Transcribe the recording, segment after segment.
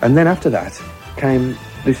And then after that came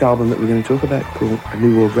this album that we're going to talk about called A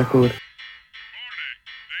New World Record.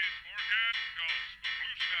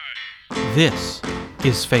 This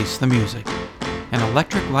is Face the Music, an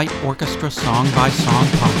Electric Light Orchestra song-by-song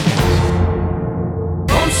podcast.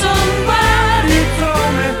 Won't somebody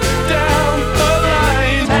throw me down the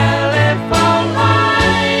line? Telephone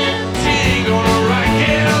line. She gonna rock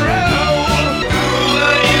and roll.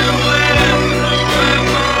 Will you win my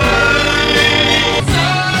mind? So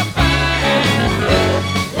fine.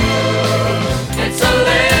 It's a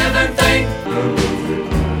living thing.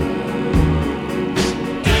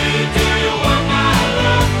 Do you want my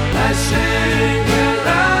love? I sing when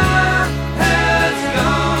love has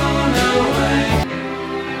gone away.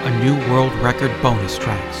 A New World Record bonus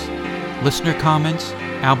tracks, listener comments,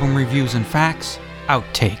 album reviews and facts,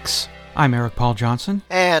 outtakes. I'm Eric Paul Johnson.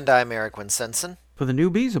 And I'm Eric Winsenson. For the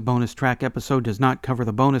newbies, a bonus track episode does not cover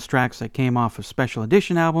the bonus tracks that came off of special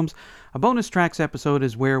edition albums. A bonus tracks episode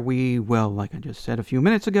is where we, like I just said a few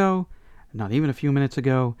minutes ago, not even a few minutes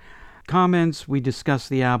ago, comments, we discuss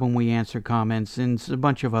the album, we answer comments, and a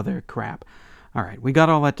bunch of other crap. All right, we got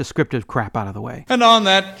all that descriptive crap out of the way. And on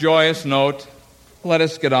that joyous note, let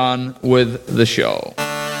us get on with the show.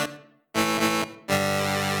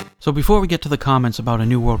 So before we get to the comments about A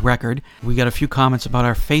New World Record, we got a few comments about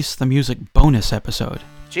our Face the Music bonus episode.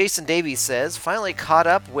 Jason Davies says, finally caught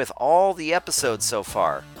up with all the episodes so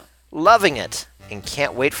far. Loving it, and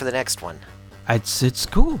can't wait for the next one. It's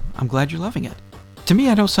cool. I'm glad you're loving it. To me,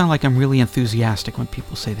 I don't sound like I'm really enthusiastic when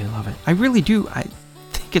people say they love it. I really do. I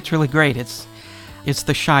think it's really great. It's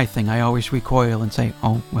the shy thing. I always recoil and say,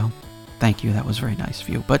 oh, well, thank you. That was very nice of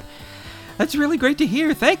you. But that's really great to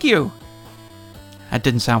hear. Thank you. That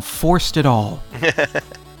didn't sound forced at all.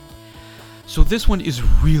 So this one is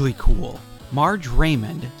really cool. Marge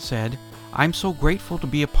Raymond said, I'm so grateful to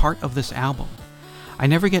be a part of this album. I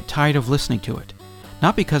never get tired of listening to it.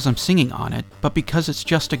 Not because I'm singing on it, but because it's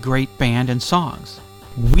just a great band and songs.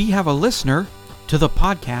 We have a listener to the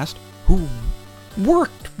podcast who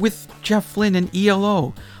worked with Jeff Lynne and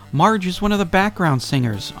ELO. Marge is one of the background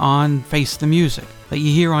singers on Face the Music that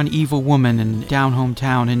you hear on Evil Woman and Down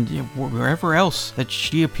Hometown and wherever else that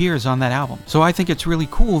she appears on that album. So I think it's really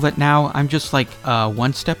cool that now I'm just like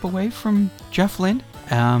one step away from Jeff Lynne.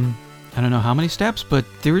 I don't know how many steps, but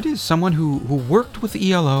there it is. Someone who worked with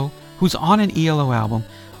ELO, who's on an ELO album,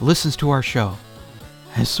 listens to our show.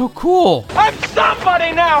 It's so cool. I'm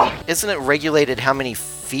somebody now! Isn't it regulated how many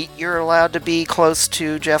feet you're allowed to be close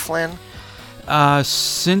to Jeff Lynne?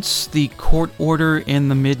 Since the court order in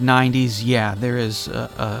the mid-90s, yeah, there is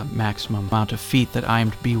a maximum amount of feet that I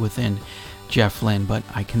am to be within Jeff Lynne, but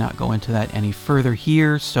I cannot go into that any further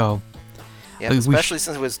here, so... Yeah, especially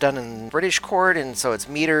since it was done in British court, and so it's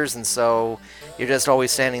meters, and so you're just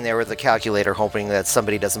always standing there with a calculator hoping that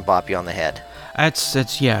somebody doesn't bop you on the head.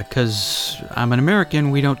 That's yeah, because I'm an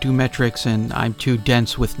American, we don't do metrics, and I'm too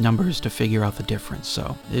dense with numbers to figure out the difference,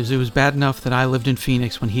 so it was bad enough that I lived in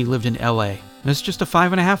Phoenix when he lived in L.A., and it's just a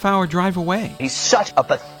 5.5-hour drive away. He's such a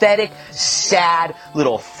pathetic, sad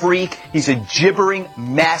little freak. He's a gibbering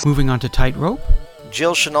mess. Moving on to Tightrope.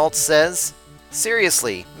 Jill Chenault says,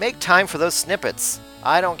 seriously, make time for those snippets.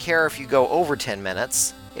 I don't care if you go over 10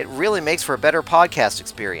 minutes. It really makes for a better podcast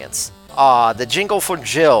experience. The jingle for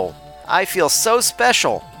Jill. I feel so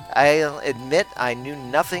special. I admit I knew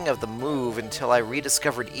nothing of the move until I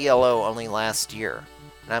rediscovered ELO only last year.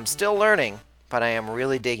 And I'm still learning, but I am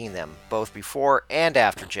really digging them, both before and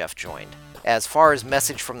after Jeff joined. As far as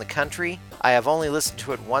Message from the Country, I have only listened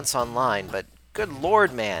to it once online, but good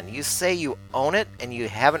lord, man, you say you own it and you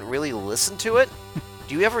haven't really listened to it?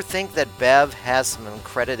 Do you ever think that Bev has some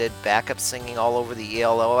uncredited backup singing all over the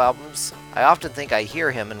ELO albums? I often think I hear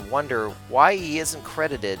him and wonder why he isn't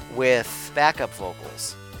credited with backup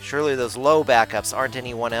vocals. Surely those low backups aren't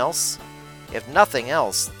anyone else? If nothing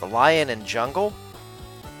else, The Lion and Jungle?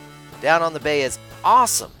 Down on the Bay is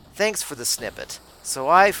awesome. Thanks for the snippet. So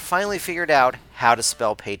I finally figured out how to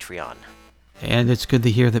spell Patreon. And it's good to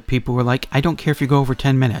hear that people were like, I don't care if you go over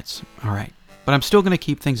 10 minutes. All right. But I'm still going to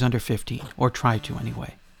keep things under 15, or try to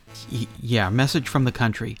anyway. Yeah, Message from the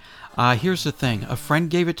Country. Here's the thing. A friend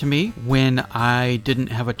gave it to me when I didn't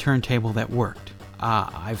have a turntable that worked.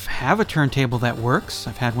 I have a turntable that works.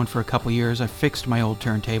 I've had one for a couple years. I fixed my old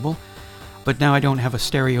turntable. But now I don't have a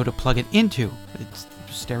stereo to plug it into.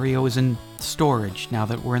 Stereo is in storage now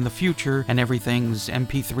that we're in the future and everything's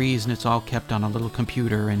MP3s and it's all kept on a little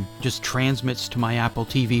computer and just transmits to my Apple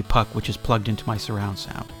TV puck, which is plugged into my surround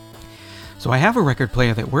sound. So I have a record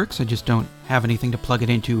player that works, I just don't have anything to plug it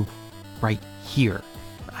into right here.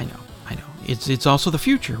 I know. It's also the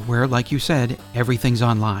future where, like you said, everything's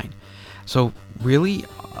online. So really,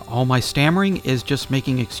 All my stammering is just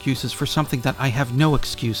making excuses for something that I have no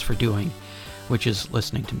excuse for doing, which is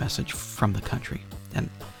listening to Message from the Country. And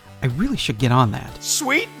I really should get on that.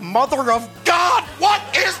 Sweet mother of God, what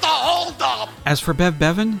is the holdup? As for Bev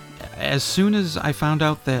Bevan, as soon as I found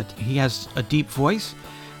out that he has a deep voice,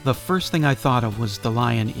 the first thing I thought of was the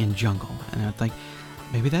lion in Jungle. And I think,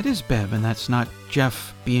 maybe that is Bev, and that's not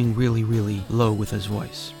Jeff being really, really low with his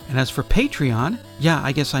voice. And as for Patreon, yeah,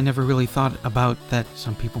 I guess I never really thought about that.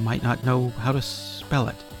 Some people might not know how to spell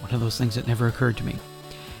it. One of those things that never occurred to me.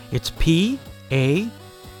 It's Patreon.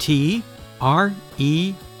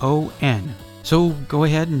 So go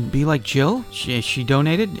ahead and be like Jill. She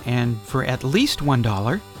donated, and for at least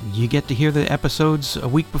 $1, you get to hear the episodes a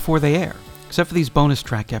week before they air. Except for these bonus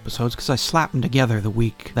track episodes, because I slap them together the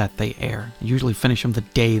week that they air. I usually finish them the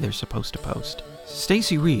day they're supposed to post.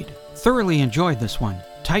 Stacy Reed, thoroughly enjoyed this one.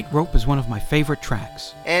 Tightrope is one of my favorite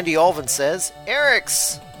tracks. Andy Olvin says,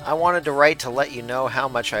 Eric's! I wanted to write to let you know how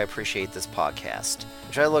much I appreciate this podcast,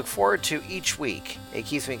 which I look forward to each week. It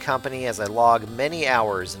keeps me company as I log many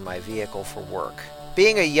hours in my vehicle for work.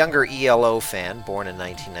 Being a younger ELO fan, born in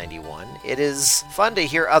 1991, it is fun to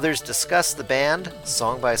hear others discuss the band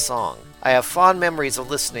song by song. I have fond memories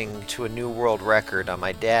of listening to a New World record on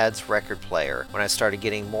my dad's record player when I started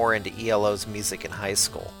getting more into ELO's music in high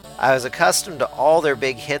school. I was accustomed to all their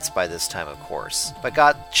big hits by this time, of course, but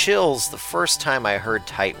got chills the first time I heard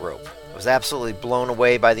Tightrope. I was absolutely blown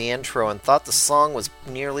away by the intro and thought the song was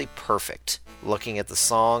nearly perfect. Looking at the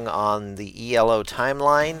song on the ELO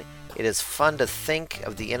timeline, it is fun to think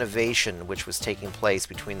of the innovation which was taking place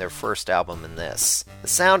between their first album and this. The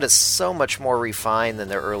sound is so much more refined than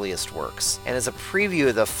their earliest works, and is a preview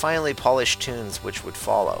of the finely polished tunes which would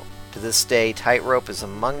follow. To this day, Tightrope is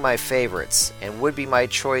among my favorites, and would be my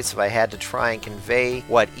choice if I had to try and convey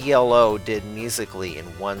what ELO did musically in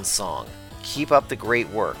one song. Keep up the great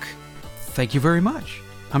work. Thank you very much.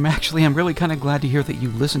 I'm really kind of glad to hear that you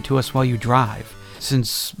listen to us while you drive,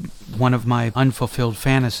 since one of my unfulfilled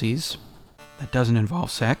fantasies, that doesn't involve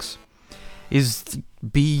sex, is to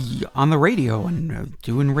be on the radio and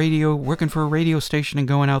doing radio, working for a radio station and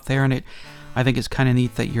going out there, and I think it's kind of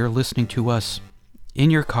neat that you're listening to us in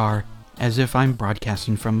your car as if I'm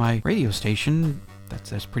broadcasting from my radio station.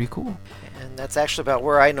 That's pretty cool. And that's actually about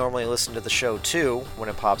where I normally listen to the show too, when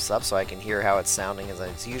it pops up, so I can hear how it's sounding, as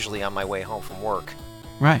it's usually on my way home from work.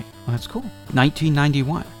 Right, well, that's cool.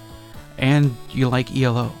 1991. And you like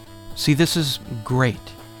ELO. See, this is great.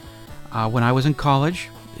 When I was in college,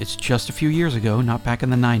 it's just a few years ago, not back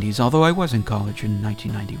in the 90s, although I was in college in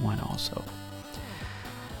 1991 also.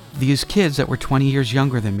 These kids that were 20 years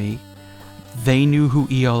younger than me, they knew who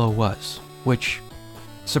ELO was, which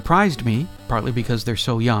surprised me, partly because they're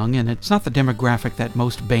so young, and it's not the demographic that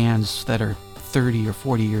most bands that are 30 or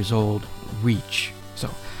 40 years old reach. So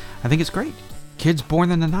I think it's great. Kids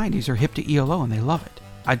born in the 90s are hip to ELO and they love it.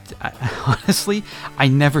 I honestly, I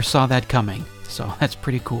never saw that coming, so that's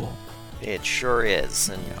pretty cool. It sure is,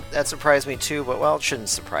 and that surprised me too, but well, it shouldn't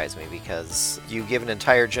surprise me, because you give an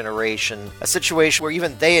entire generation a situation where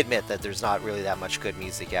even they admit that there's not really that much good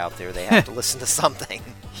music out there. They have to listen to something.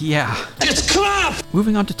 Yeah. It's clap!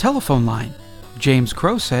 Moving on to telephone line. James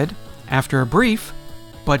Crow said, after a brief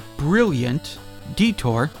but brilliant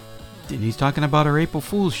detour, and he's talking about our April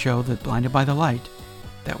Fool's show, The Blinded by the Light,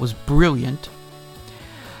 that was brilliant,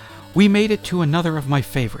 we made it to another of my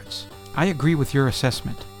favorites. I agree with your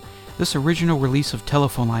assessment. This original release of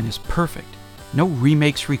Telephone Line is perfect. No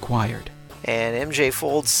remakes required. And MJ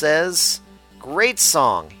Fold says, great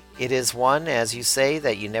song. It is one, as you say,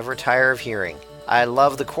 that you never tire of hearing. I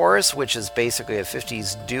love the chorus, which is basically a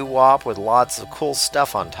 50s doo-wop with lots of cool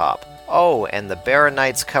stuff on top. Oh, and the Barren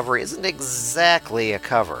Knights cover isn't exactly a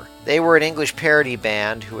cover. They were an English parody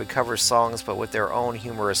band who would cover songs but with their own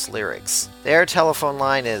humorous lyrics. Their telephone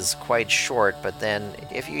line is quite short, but then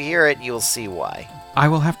if you hear it, you'll see why. I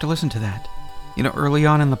will have to listen to that. You know, early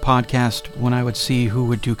on in the podcast, when I would see who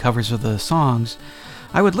would do covers of the songs,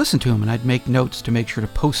 I would listen to them and I'd make notes to make sure to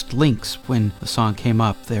post links when the song came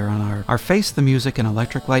up there on our Face the Music and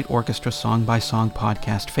Electric Light Orchestra Song by Song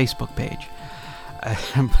podcast Facebook page.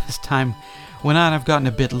 As time went on, I've gotten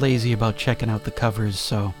a bit lazy about checking out the covers,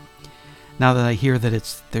 so now that I hear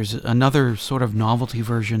that there's another sort of novelty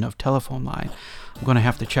version of Telephone Line, I'm going to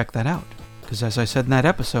have to check that out. Because as I said in that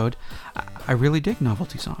episode, I really dig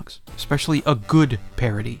novelty songs, especially a good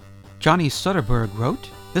parody. Johnny Soderbergh wrote,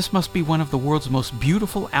 "This must be one of the world's most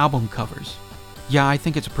beautiful album covers." Yeah, I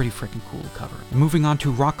think it's a pretty freaking cool cover. Moving on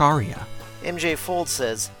to Rock Aria. MJ Fold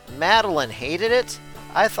says, Madeline hated it?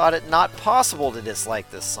 I thought it not possible to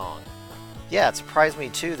dislike this song. Yeah, it surprised me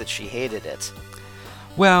too that she hated it.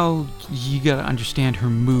 Well, you gotta understand her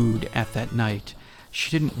mood at that night.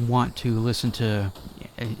 She didn't want to listen to...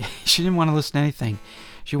 She didn't want to listen to anything.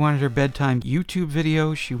 She wanted her bedtime YouTube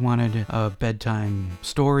video, she wanted a bedtime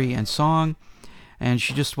story and song, and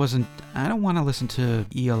she just wasn't... I don't want to listen to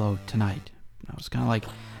ELO tonight. I was kind of like,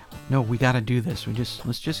 no, we gotta do this.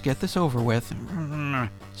 Let's just get this over with.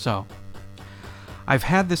 So, I've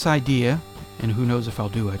had this idea, and who knows if I'll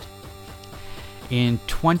do it. In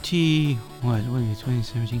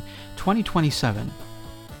 2027,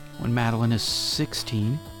 when Madeline is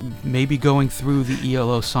 16, maybe going through the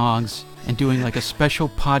ELO songs and doing like a special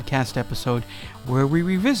podcast episode where we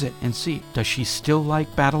revisit and see, does she still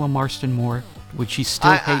like Battle of Marston more? Would she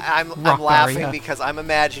still hate I'm Rock laughing Aria? because I'm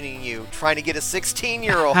imagining you trying to get a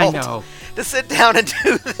 16-year-old I know. to sit down and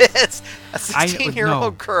do this. A 16-year-old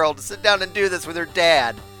no. girl to sit down and do this with her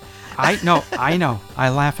dad. I know. I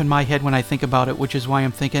laugh in my head when I think about it, which is why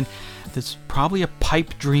I'm thinking this is probably a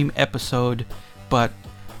pipe dream episode, but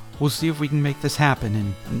we'll see if we can make this happen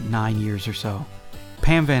in 9 years or so.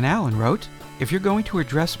 Pam Van Allen wrote, if you're going to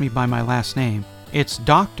address me by my last name, it's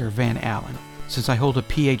Dr. Van Allen, since I hold a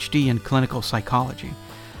PhD in clinical psychology.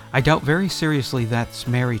 I doubt very seriously that's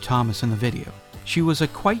Mary Thomas in the video. She was a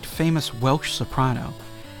quite famous Welsh soprano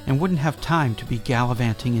and wouldn't have time to be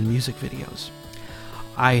gallivanting in music videos.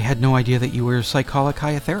 I had no idea that you were a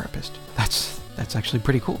psychologiatherapist. That's actually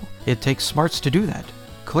pretty cool. It takes smarts to do that.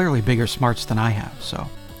 Clearly bigger smarts than I have, so.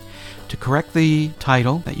 To correct the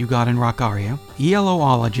title that you got in Rock Aria,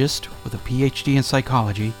 ELOologist with a PhD in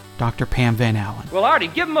psychology, Dr. Pam Van Allen. Well, Artie,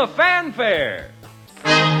 give him a fanfare.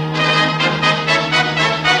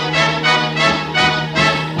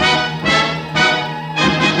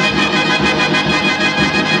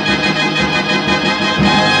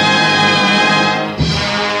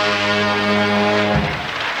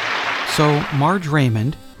 So, Marge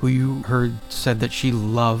Raymond, who you heard said that she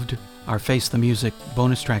loved our Face the Music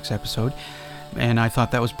bonus tracks episode, and I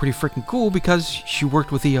thought that was pretty freaking cool because she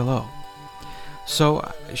worked with ELO.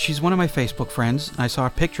 So, she's one of my Facebook friends. I saw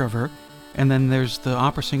a picture of her, and then there's the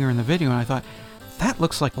opera singer in the video, and I thought, that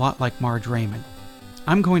looks like a lot like Marge Raymond.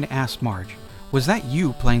 I'm going to ask Marge, was that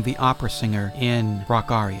you playing the opera singer in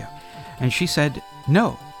Rock Aria? And she said,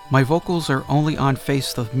 no. My vocals are only on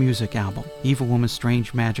Face the Music album, Evil Woman,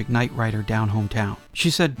 Strange Magic, Night Rider, Down Hometown. She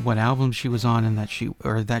said what album she was on and that she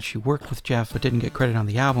worked with Jeff but didn't get credit on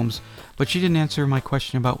the albums, but she didn't answer my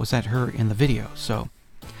question about was that her in the video. So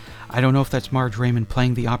I don't know if that's Marge Raymond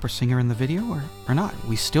playing the opera singer in the video or not.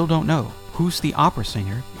 We still don't know who's the opera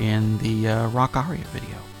singer in the Rock Aria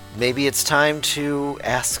video. Maybe it's time to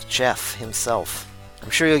ask Jeff himself. I'm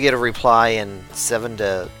sure you'll get a reply in 7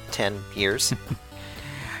 to 10 years.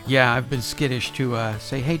 Yeah, I've been skittish to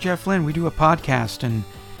say, hey, Jeff Lynne, we do a podcast, and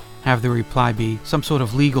have the reply be some sort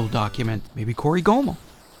of legal document. Maybe Corey Gomel.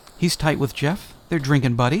 He's tight with Jeff. They're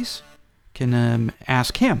drinking buddies. Can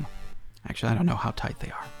ask him. Actually, I don't know how tight they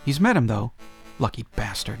are. He's met him, though. Lucky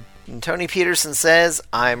bastard. And Tony Peterson says,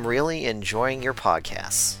 I'm really enjoying your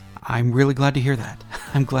podcasts. I'm really glad to hear that.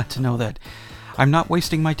 I'm glad to know that I'm not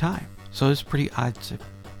wasting my time. So it's pretty...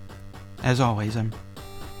 as always, I'm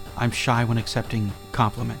shy when accepting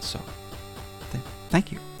compliments, so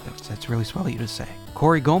thank you. That's really swell of you to say.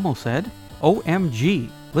 Corey Gomel said, OMG,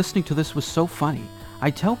 listening to this was so funny.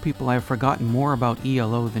 I tell people I have forgotten more about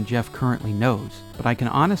ELO than Jeff currently knows, but I can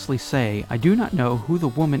honestly say I do not know who the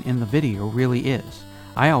woman in the video really is.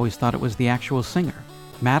 I always thought it was the actual singer.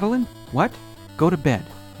 Madeline? What? Go to bed.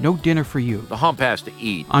 No dinner for you. The hump has to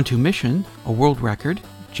eat. Onto Mission, a world record,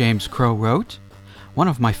 James Crow wrote, one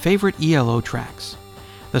of my favorite ELO tracks.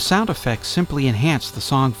 The sound effects simply enhance the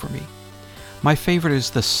song for me. My favorite is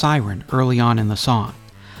the siren early on in the song.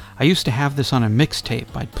 I used to have this on a mixtape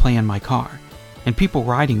I'd play in my car, and people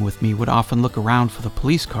riding with me would often look around for the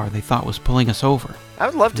police car they thought was pulling us over. I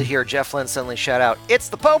would love to hear Jeff Lynne suddenly shout out, it's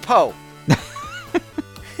the Popo!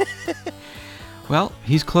 Well,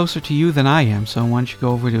 he's closer to you than I am, so why don't you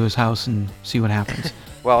go over to his house and see what happens.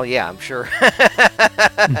 Well, yeah, I'm sure.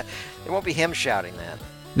 It won't be him shouting that.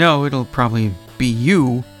 No, it'll probably be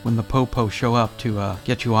you when the Popo show up to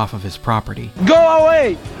get you off of his property. Go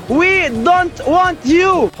away! We don't want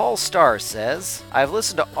you! Paul Starr says, I've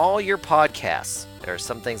listened to all your podcasts. There are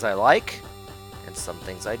some things I like and some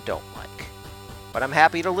things I don't like. But I'm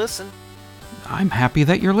happy to listen. I'm happy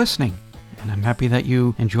that you're listening, and I'm happy that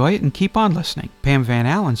you enjoy it and keep on listening. Pam Van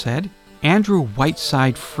Allen said, Andrew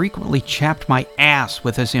Whiteside frequently chapped my ass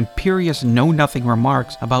with his imperious know-nothing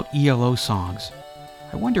remarks about ELO songs.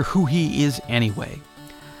 I wonder who he is anyway.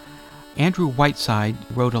 Andrew Whiteside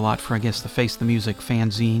wrote a lot for, I guess, the Face the Music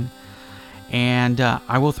fanzine, and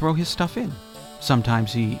I will throw his stuff in.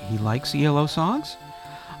 Sometimes he likes ELO songs,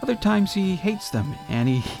 Other times he hates them, and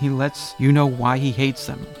he lets you know why he hates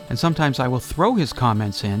them. And sometimes I will throw his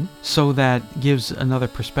comments in, so that gives another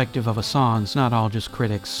perspective of a song. It's not all just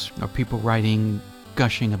critics or people writing,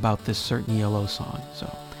 gushing about this certain ELO song.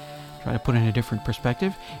 So try to put in a different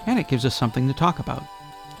perspective, and it gives us something to talk about.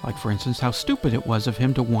 Like, for instance, how stupid it was of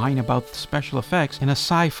him to whine about the special effects in a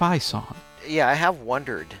sci-fi song. Yeah, I have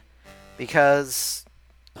wondered, because,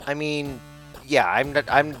 I mean, yeah,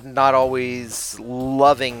 I'm not always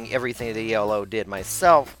loving everything that ELO did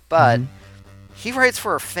myself, but he writes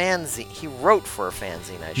for a fanzine. He wrote for a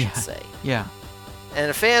fanzine, I should say. Yeah. And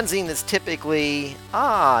a fanzine is typically,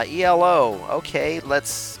 ELO, okay,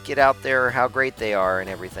 let's get out there how great they are and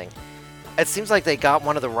everything. It seems like they got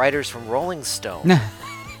one of the writers from Rolling Stone.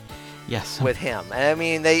 Yes. With him. I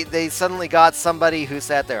mean, they suddenly got somebody who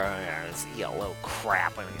sat there, this ELO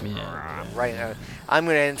crap. I'm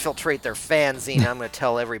going to infiltrate their fanzine. I'm going to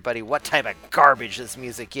tell everybody what type of garbage this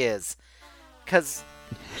music is. Because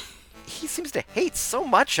he seems to hate so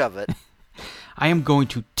much of it. I am going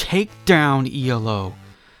to take down ELO.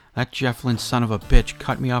 That Jeff Lynne son of a bitch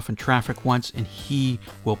cut me off in traffic once, and he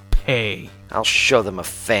will pay. I'll show them a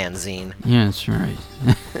fanzine. Yeah, that's right.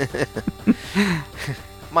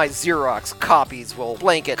 My Xerox copies will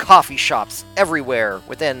blanket coffee shops everywhere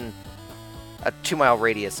within a 2-mile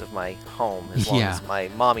radius of my home, as long as my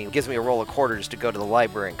mommy gives me a roll of quarters to go to the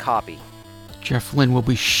library and copy. Jeff Lynne will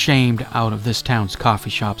be shamed out of this town's coffee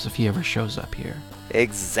shops if he ever shows up here.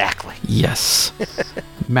 Exactly. Yes.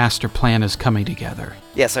 Master plan is coming together.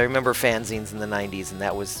 Yes, I remember fanzines in the 90s, and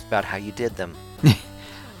that was about how you did them.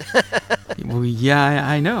 Well, yeah,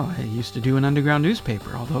 I know. I used to do an underground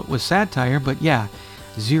newspaper, although it was satire, but yeah.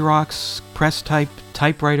 Xerox, press type,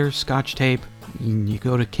 typewriter, Scotch tape. You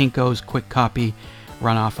go to Kinko's, quick copy,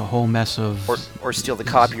 run off a whole mess of... Or steal the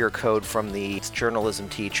copier code from the journalism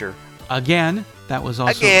teacher. Again, that was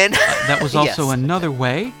also... that was also another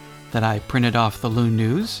way that I printed off the Loon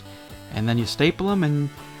News. And then you staple them, and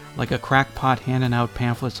like a crackpot handing out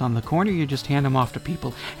pamphlets on the corner, you just hand them off to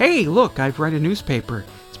people. Hey, look, I've read a newspaper.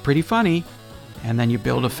 It's pretty funny. And then you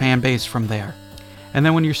build a fan base from there. And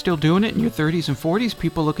then when you're still doing it in your 30s and 40s,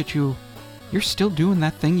 people look at you, you're still doing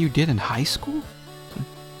that thing you did in high school?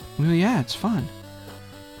 Well, yeah, it's fun.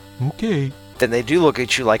 Okay. Then they do look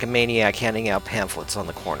at you like a maniac handing out pamphlets on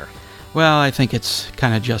the corner. Well, I think it's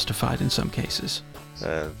kind of justified in some cases.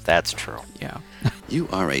 That's true. Yeah. You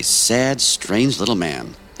are a sad, strange little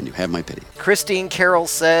man, and you have my pity. Christine Carroll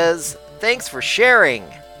says, thanks for sharing.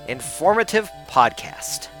 Informative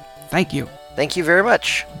podcast. Thank you. Thank you very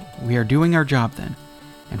much. We are doing our job then.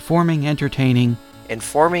 Informing, entertaining,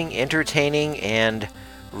 and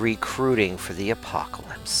recruiting for the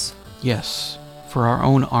apocalypse. Yes, for our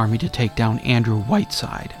own army to take down Andrew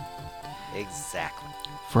Whiteside. Exactly.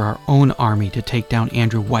 For our own army to take down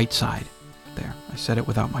Andrew Whiteside. There, I said it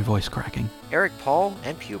without my voice cracking. Eric Paul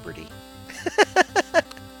and puberty.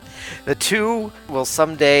 The two will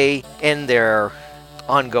someday end their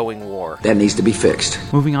ongoing war. That needs to be fixed.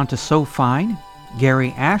 Moving on to So Fine,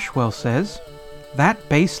 Gary Ashwell says, that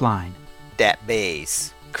bass line. That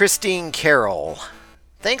bass. Christine Carroll,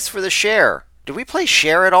 thanks for the share. Do we play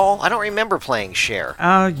Share at all? I don't remember playing Share.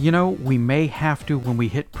 We may have to when we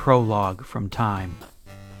hit Prologue from time.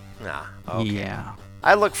 Okay. Yeah.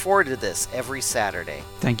 I look forward to this every Saturday.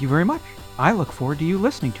 Thank you very much. I look forward to you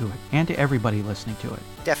listening to it, and to everybody listening to it.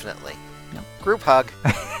 Definitely. Yep. Group hug.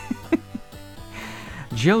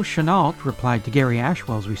 Jill Chenault replied to Gary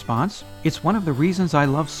Ashwell's response, it's one of the reasons I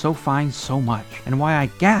love So Fine so much, and why I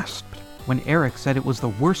gasped when Eric said it was the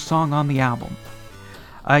worst song on the album.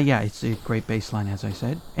 Yeah, it's a great bass line, as I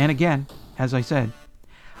said. And again, as I said,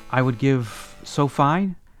 I would give So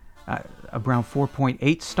Fine around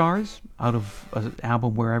 4.8 stars out of an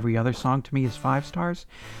album where every other song to me is 5 stars.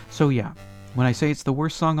 So yeah, when I say it's the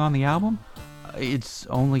worst song on the album, it's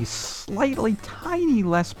only slightly tiny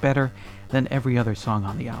less better than every other song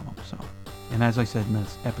on the album. So, and as I said in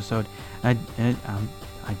this episode, I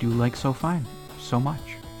do like So Fine so much.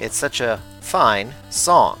 It's such a fine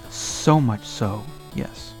song. So much so,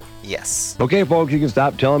 yes. Yes. Okay, folks, you can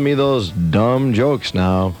stop telling me those dumb jokes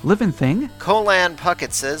now. Living Thing. Colan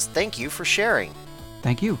Puckett says, thank you for sharing.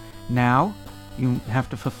 Thank you. Now, you have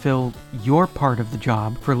to fulfill your part of the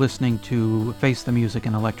job for listening to Face the Music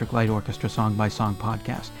and Electric Light Orchestra Song by Song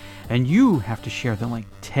podcast. And you have to share the link.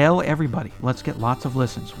 Tell everybody. Let's get lots of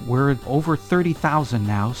listens. We're over 30,000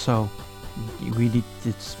 now, so we need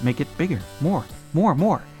to make it bigger. More.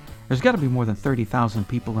 There's got to be more than 30,000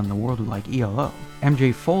 people in the world who like ELO.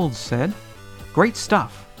 MJ Folds said, great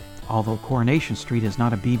stuff, although Coronation Street is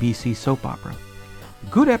not a BBC soap opera.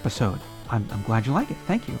 Good episode. I'm glad you like it.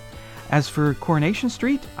 Thank you. As for Coronation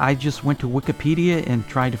Street, I just went to Wikipedia and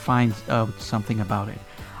tried to find something about it.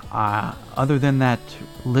 Other than that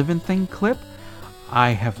Livin' Thing clip, I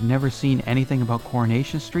have never seen anything about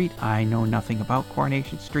Coronation Street. I know nothing about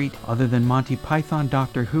Coronation Street other than Monty Python,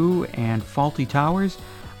 Doctor Who, and Fawlty Towers.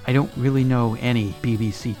 I don't really know any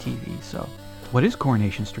BBC TV, so... What is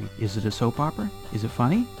Coronation Street? Is it a soap opera? Is it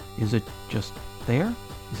funny? Is it just there?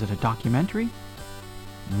 Is it a documentary?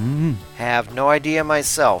 Have no idea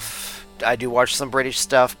myself. I do watch some British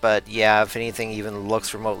stuff, but yeah, if anything even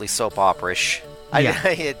looks remotely soap opera-ish, Yeah.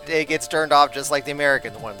 it gets turned off just like the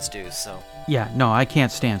American ones do, so... Yeah, no, I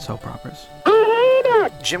can't stand soap operas.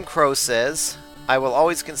 Jim Crow says, I will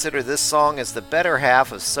always consider this song as the better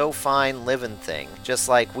half of So Fine Livin' Thing, just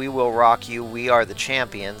like We Will Rock You, We Are the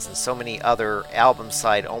Champions, and so many other album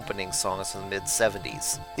side opening songs from the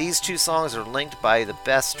mid-70s. These two songs are linked by the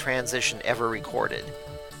best transition ever recorded.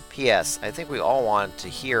 P.S. I think we all want to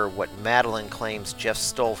hear what Madeline claims Jeff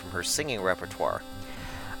stole from her singing repertoire.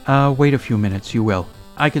 Wait a few minutes, you will.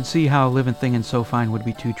 I could see how Livin' Thing and So Fine would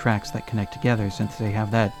be two tracks that connect together since they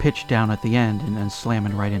have that pitch down at the end and then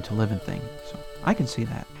slamming right into Livin' Thing. So I can see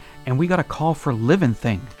that. And we got a call for Livin'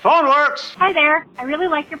 Thing. Phone works! Hi there. I really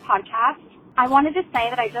like your podcast. I wanted to say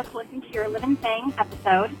that I just listened to your Livin' Thing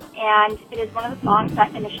episode, and it is one of the songs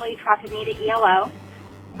that initially attracted me to ELO.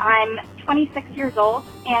 I'm 26 years old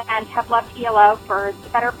and have loved ELO for the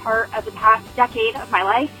better part of the past decade of my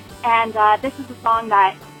life. And this is a song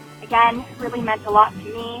that, again, really meant a lot to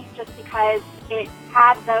me just because it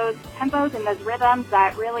had those tempos and those rhythms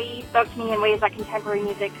that really spoke to me in ways that contemporary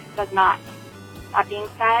music does not. That being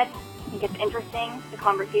said, I think it's interesting, the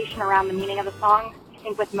conversation around the meaning of the song. I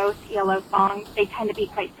think with most ELO songs, they tend to be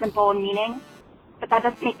quite simple in meaning, but that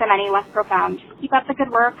doesn't make them any less profound. Keep up the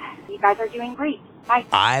good work. You guys are doing great. Bye.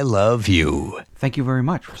 I love you. Thank you very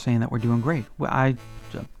much for saying that we're doing great. Well, I'm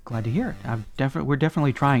glad to hear it. We're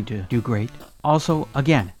definitely trying to do great. Also,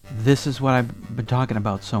 again, this is what I've been talking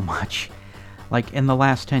about so much. Like, in the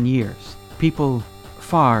last 10 years, people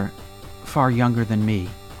far, far younger than me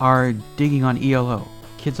are digging on ELO.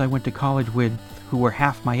 Kids I went to college with who were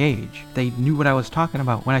half my age. They knew what I was talking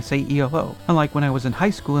about when I say ELO. Unlike when I was in high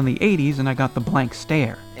school in the 80s and I got the blank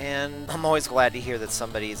stare. And I'm always glad to hear that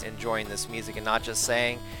somebody's enjoying this music and not just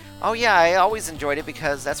saying, oh yeah, I always enjoyed it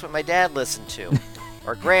because that's what my dad listened to.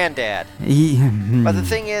 Or granddad. But the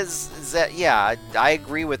thing is that, yeah, I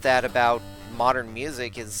agree with that about modern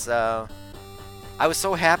music is, I was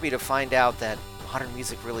so happy to find out that modern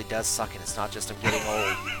music really does suck and it's not just I'm getting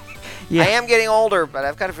old. Yeah. I am getting older, but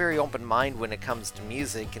I've got a very open mind when it comes to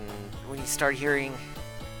music, and when you start hearing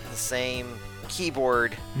the same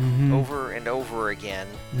keyboard over and over again,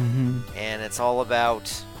 and it's all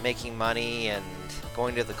about making money and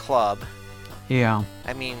going to the club. Yeah.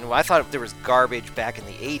 I mean, I thought there was garbage back in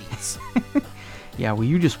the 80s. Yeah, well,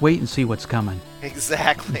 you just wait and see what's coming.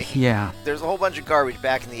 Exactly. Yeah. There's a whole bunch of garbage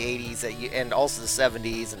back in the 80s and also the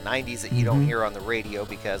 70s and 90s that you don't hear on the radio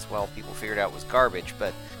because, well, people figured out it was garbage.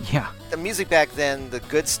 But yeah, the music back then, the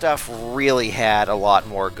good stuff really had a lot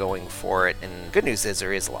more going for it. And good news is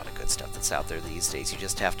there is a lot of good stuff that's out there these days. You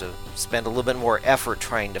just have to spend a little bit more effort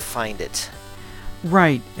trying to find it.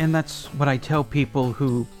 Right, and that's what I tell people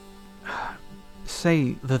who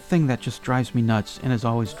say the thing that just drives me nuts and has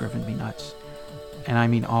always driven me nuts. And I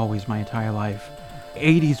mean always, my entire life.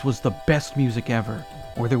 80s was the best music ever,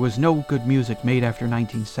 or there was no good music made after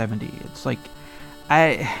 1970. It's like,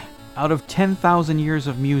 out of 10,000 years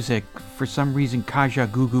of music, for some reason Kaja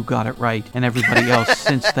Gugu got it right, and everybody else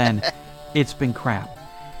since then, it's been crap.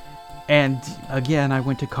 And again, I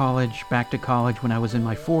went to college, back to college when I was in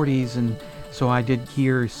my 40s, and so I did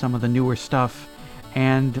hear some of the newer stuff,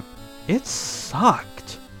 and it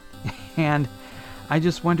sucked. And I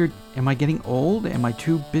just wondered, am I getting old? Am I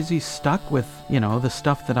too busy stuck with, the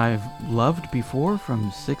stuff that I've loved before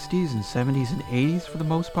from 60s and 70s and 80s for the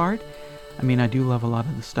most part? I mean, I do love a lot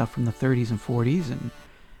of the stuff from the 30s and 40s and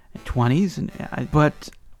 20s, but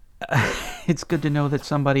it's good to know that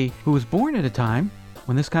somebody who was born at a time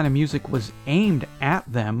when this kind of music was aimed at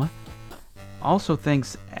them also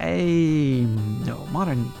thinks, hey, no,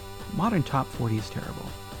 modern top 40 is terrible.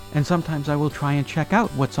 And sometimes I will try and check out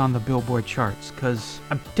what's on the Billboard charts, because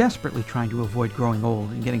I'm desperately trying to avoid growing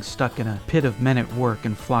old and getting stuck in a pit of Men at Work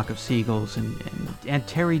and Flock of Seagulls and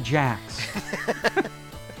Terry Jacks.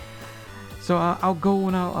 So I'll go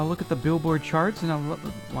and I'll look at the Billboard charts and I'll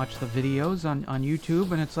watch the videos on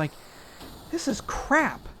YouTube, and it's like, this is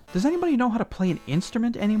crap. Does anybody know how to play an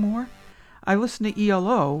instrument anymore? I listen to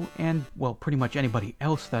ELO and, well, pretty much anybody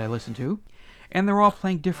else that I listen to, and they're all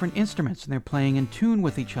playing different instruments, and they're playing in tune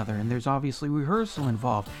with each other, and there's obviously rehearsal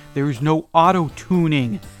involved. There's no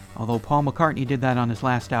auto-tuning. Although Paul McCartney did that on his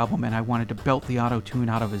last album, and I wanted to belt the auto-tune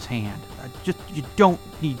out of his hand. You don't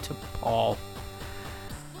need to, Paul.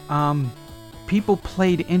 People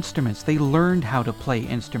played instruments. They learned how to play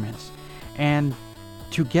instruments. And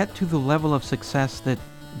to get to the level of success that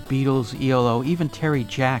Beatles, ELO, even Terry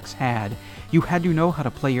Jacks had, you had to know how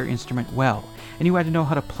to play your instrument well. And you had to know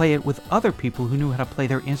how to play it with other people who knew how to play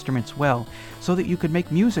their instruments well, so that you could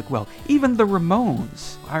make music well. Even the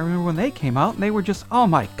Ramones. I remember when they came out, and they were just, oh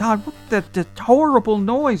my God, what the horrible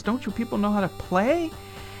noise. Don't you people know how to play?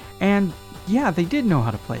 And yeah, they did know how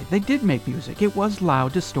to play. They did make music. It was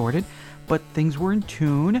loud, distorted, but things were in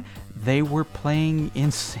tune. They were playing in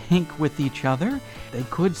sync with each other. They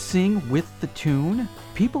could sing with the tune.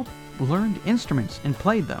 People learned instruments and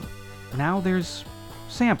played them. Now there's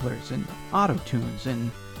samplers and auto-tunes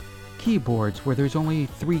and keyboards where there's only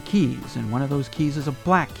 3 keys, and one of those keys is a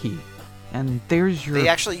black key. And there's your... They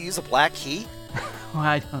actually use a black key?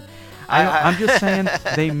 I'm just saying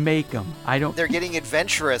they make them. They're getting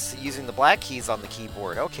adventurous using the black keys on the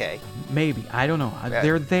keyboard. Okay. Maybe. I don't know.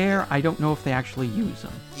 They're there. I don't know if they actually use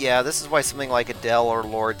them. Yeah, this is why something like Adele or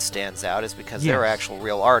Lorde stands out, is because they're actual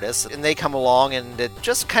real artists, and they come along, and it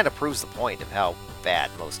just kind of proves the point of how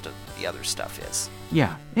bad most of the other stuff is.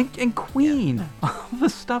 Yeah. And Queen. All the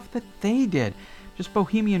stuff that they did. Just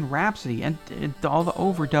Bohemian Rhapsody and all the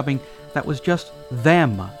overdubbing that was just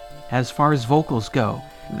them as far as vocals go.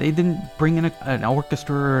 They didn't bring in an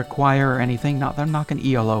orchestra or a choir or anything. They're knocking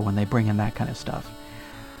ELO when they bring in that kind of stuff.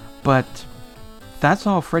 But that's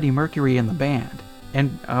all Freddie Mercury and the band.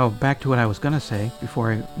 And, back to what I was going to say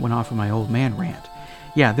before I went off on my old man rant.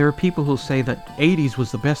 Yeah, there are people who say that 80s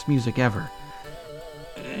was the best music ever.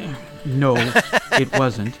 No, it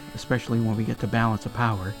wasn't, especially when we get to Balance of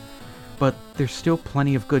Power. But there's still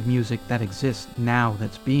plenty of good music that exists now,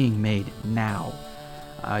 that's being made now.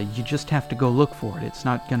 You just have to go look for it. It's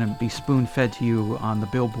not going to be spoon-fed to you on the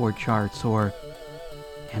Billboard charts or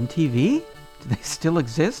MTV? Do they still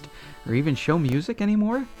exist? Or even show music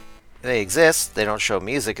anymore? They exist. They don't show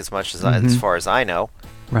music as much as far as I know.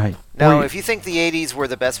 Right. No, if you think the 80s were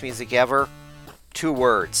the best music ever, 2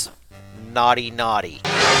 words. Naughty, naughty.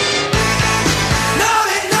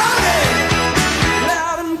 Naughty, naughty,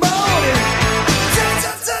 loud and bold.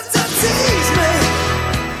 Tease me.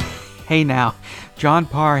 Hey now, John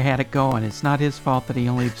Parr had it going. It's not his fault that he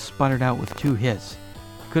only sputtered out with 2 hits.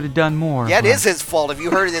 Could have done more. Yeah, it is his fault. Have you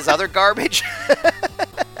heard of his other garbage?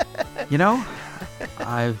 You know,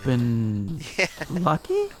 I've been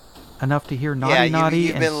lucky enough to hear Naughty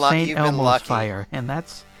Naughty and St. Elmo's Fire, and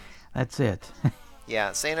that's it.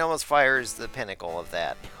 Yeah, St. Elmo's Fire is the pinnacle of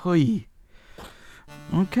that. Hui.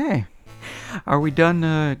 Okay. Are we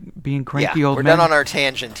done being cranky old men? Yeah, we're done on our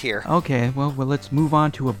tangent here. Okay, well, let's move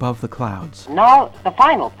on to Above the Clouds. Now, the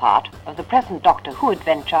final part of the present Doctor Who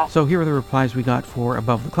adventure. So here are the replies we got for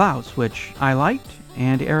Above the Clouds, which I liked,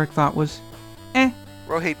 and Eric thought was,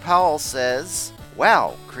 Rohit Powell says,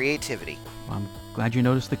 wow, creativity. Well, I'm glad you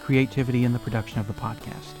noticed the creativity in the production of the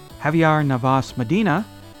podcast. Javier Navas Medina,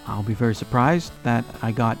 I'll be very surprised that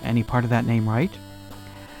I got any part of that name right.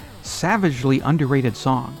 Savagely underrated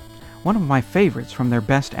song. One of my favorites from their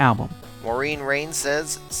best album. Maureen Rain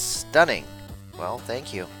says, stunning. Well,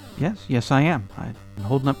 thank you. Yes, I am. I'm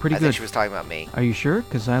holding up pretty good. I think she was talking about me. Are you sure?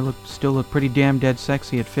 Because I still look pretty damn dead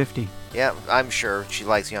sexy at 50. Yeah, I'm sure. She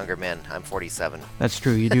likes younger men. I'm 47. That's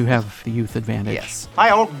true. You do have the youth advantage. Yes. My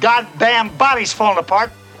whole goddamn body's falling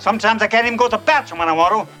apart. Sometimes I can't even go to the bathroom when I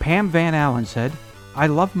want to. Pam Van Allen said, I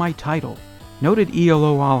love my title. Noted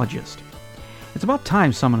ELOologist. It's about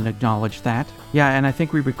time someone acknowledged that. Yeah, and I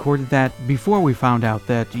think we recorded that before we found out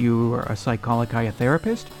that you were a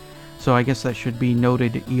psychologiatherapist. So I guess that should be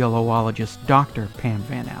noted ELOologist Dr. Pam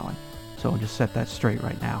Van Allen. So I'll just set that straight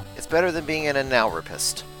right now. It's better than being an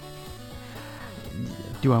analrapist.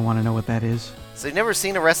 Do I want to know what that is? So you've never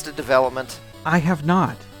seen Arrested Development? I have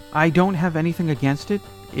not. I don't have anything against it.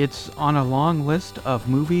 It's on a long list of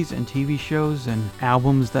movies and TV shows and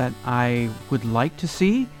albums that I would like to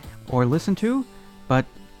see or listen to, but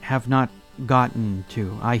have not gotten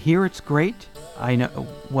to. I hear it's great. I know,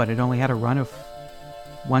 it only had a run of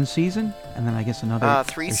 1 season, and then I guess another...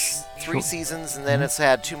 Three seasons, and then it's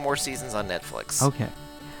had 2 more seasons on Netflix. Okay.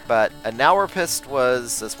 But a Nauropist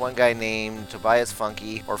was this one guy named Tobias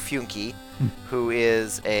Funke, or Funke, who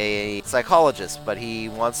is a psychologist, but he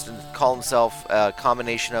wants to call himself a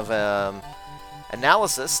combination of an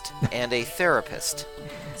analyst and a therapist.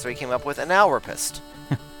 So he came up with Analrapist.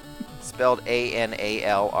 Spelled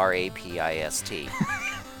Analrapist.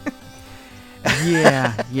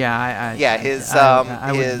 Yeah.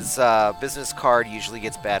 His business card usually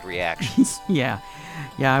gets bad reactions. Yeah,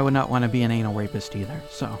 Yeah, I would not want to be an anal rapist either.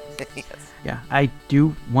 So, Yes. yeah, I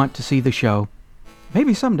do want to see the show.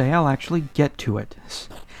 Maybe someday I'll actually get to it.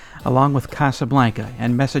 Along with Casablanca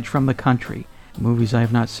and Message from the Country. Movies I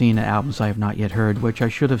have not seen and albums I have not yet heard, which I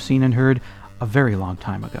should have seen and heard a very long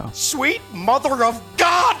time ago. Sweet mother of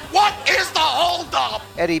God, what is the holdup?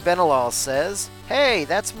 Eddie Benelal says, "Hey,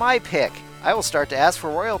 that's my pick. I will start to ask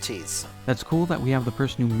for royalties." That's cool that we have the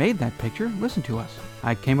person who made that picture listen to us.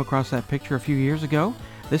 I came across that picture a few years ago.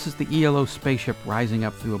 This is the ELO spaceship rising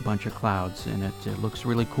up through a bunch of clouds, and it looks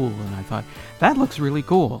really cool, and I thought, that looks really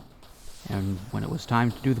cool. And when it was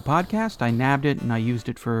time to do the podcast, I nabbed it and I used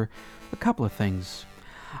it for a couple of things.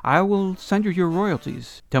 I will send you your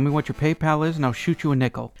royalties. Tell me what your PayPal is and I'll shoot you a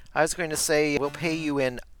nickel. I was going to say, we'll pay you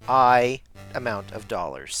in I amount of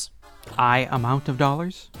dollars. I amount of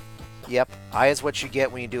dollars? Yep, I is what you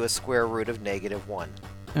get when you do a square root of -1.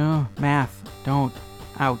 Oh, math. Don't.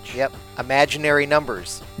 Ouch. Yep, imaginary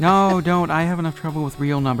numbers. No, don't. I have enough trouble with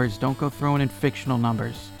real numbers. Don't go throwing in fictional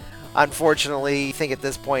numbers. Unfortunately, I think at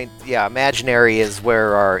this point, yeah, imaginary is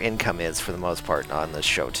where our income is for the most part on this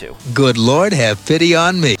show, too. Good Lord, have pity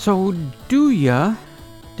on me. So, do ya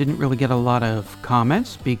didn't really get a lot of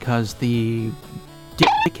comments because the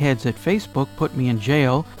dickheads at Facebook put me in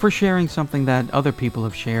jail for sharing something that other people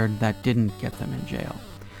have shared that didn't get them in jail.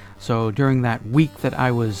 So during that week that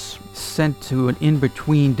I was sent to an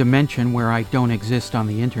in-between dimension where I don't exist on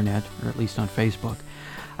the internet, or at least on Facebook,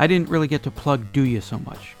 I didn't really get to plug Do Ya so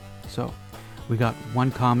much. So we got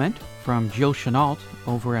one comment from Jill Chenault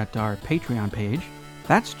over at our Patreon page.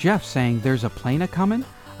 "That's Jeff saying there's a plane a-comin'?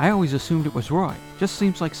 I always assumed it was Roy. Just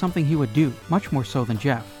seems like something he would do, much more so than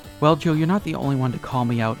Jeff." Well, Jill, you're not the only one to call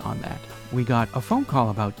me out on that. We got a phone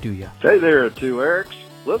call about Do Ya. Hey there, two Erics.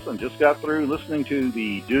 Listen, just got through listening to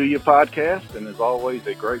the Do Ya podcast, and as always,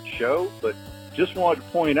 a great show, but just wanted to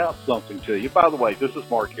point out something to you. By the way, this is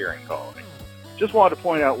Mark Herring calling. Just wanted to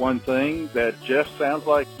point out one thing, that Jeff sounds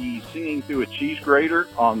like he's singing through a cheese grater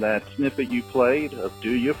on that snippet you played of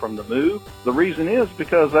Do Ya from The Move. The reason is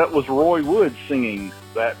because that was Roy Wood singing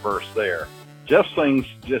that verse there. Jeff sings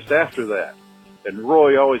just after that, and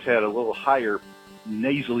Roy always had a little higher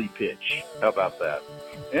nasally pitch. How about that?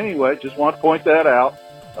 Anyway, just want to point that out.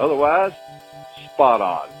 Otherwise, spot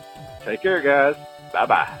on. Take care, guys.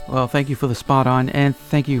 Bye-bye. Well, thank you for the spot on, and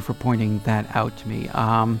thank you for pointing that out to me.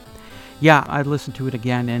 Yeah, I listened to it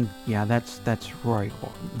again, and yeah, that's Roy,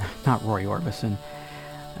 not Roy Orbison.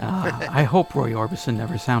 I hope Roy Orbison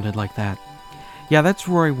never sounded like that. Yeah, that's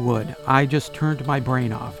Roy Wood. I just turned my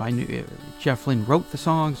brain off. I knew Jeff Lynne wrote the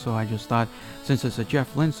song, so I just thought, since it's a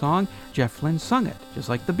Jeff Lynne song, Jeff Lynne sung it. Just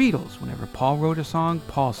like the Beatles. Whenever Paul wrote a song,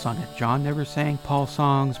 Paul sung it. John never sang Paul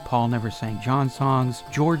songs. Paul never sang John songs.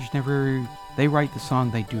 George never... They write the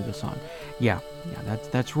song, they do the song. Yeah,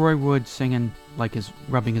 that's Roy Wood singing like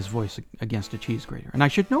rubbing his voice against a cheese grater. And I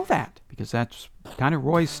should know that, because that's kind of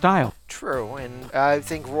Roy's style. True, and I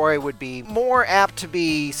think Roy would be more apt to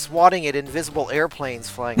be swatting at invisible airplanes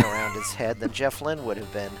flying around his head than Jeff Lynne would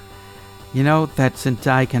have been. You know,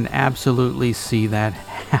 I can absolutely see that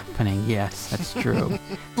happening. Yes, that's true.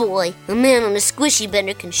 Boy, a man on a squishy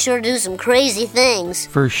bender can sure do some crazy things.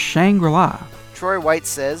 For Shangri-La. Troy White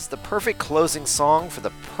says, "The perfect closing song for the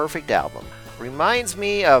perfect album. Reminds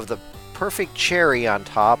me of the perfect cherry on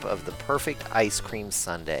top of the perfect ice cream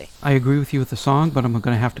sundae." I agree with you with the song, but I'm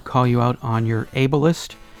going to have to call you out on your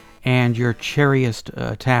ableist and your cherryist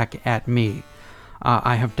attack at me.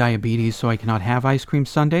 I have diabetes, so I cannot have ice cream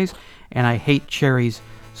sundaes, and I hate cherries,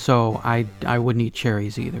 so I wouldn't eat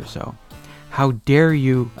cherries either. So how dare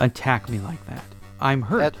you attack me like that? I'm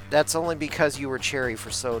hurt. That's only because you were cherry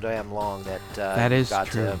for so damn long that is you got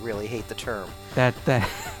true. to really hate the term. That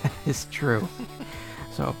is true.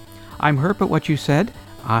 So, I'm hurt by what you said.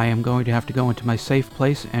 I am going to have to go into my safe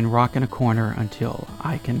place and rock in a corner until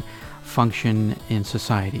I can function in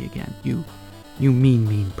society again. You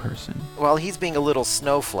mean person. Well, he's being a little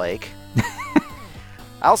snowflake.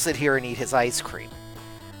 I'll sit here and eat his ice cream.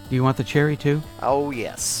 Do you want the cherry too? Oh,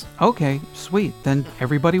 yes. Okay, sweet. Then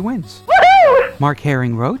everybody wins. Mark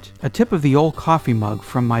Herring wrote, "A tip of the old coffee mug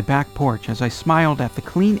from my back porch as I smiled at the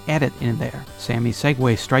clean edit in there. Sammy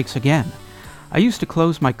Segway strikes again. I used to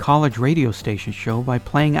close my college radio station show by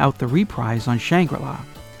playing out the reprise on Shangri-La.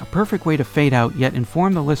 A perfect way to fade out yet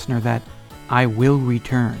inform the listener that I will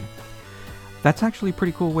return." That's actually a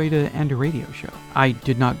pretty cool way to end a radio show. I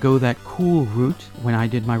did not go that cool route when I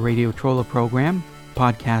did my Radio Trolla program,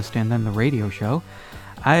 podcast, and then the radio show.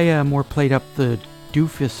 I more played up the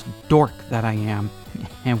doofus dork that I am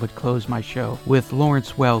and would close my show with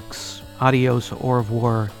Lawrence Welk's Adios au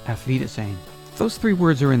revoir, auf Wiedersehen. those three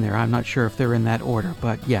words are in there. I'm not sure if they're in that order,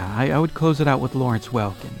 but yeah, I would close it out with Lawrence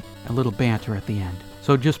Welk and a little banter at the end.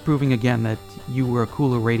 So just proving again that you were a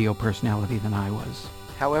cooler radio personality than I was.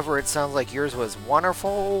 However, it sounds like yours was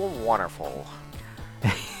wonderful, wonderful.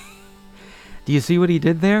 Do you see what he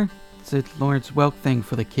did there? It's a Lawrence Welk thing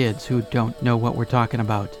for the kids who don't know what we're talking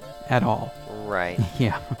about at all. Right.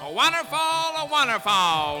 Yeah. A wonderful, a wonderful.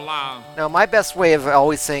 Now, my best way of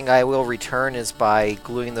always saying I will return is by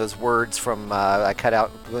gluing those words from,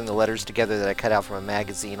 gluing the letters together that I cut out from a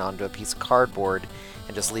magazine onto a piece of cardboard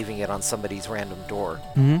and just leaving it on somebody's random door.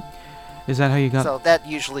 Mm-hmm. Is that how you got... So that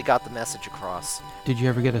usually got the message across. Did you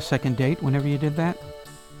ever get a second date whenever you did that?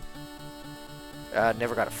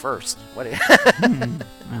 Never got a first. What?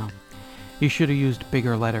 Well, you should have used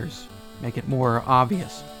bigger letters. Make it more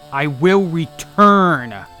obvious. I will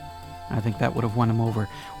return. I think that would have won him over.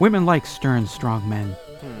 Women like stern, strong men.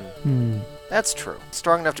 That's true.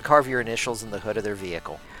 Strong enough to carve your initials in the hood of their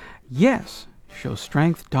vehicle. Yes. Show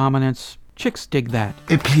strength, dominance. Chicks dig that.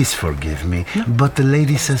 Please forgive me, but the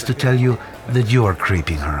lady says to tell you that you are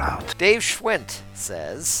creeping her out. Dave Schwint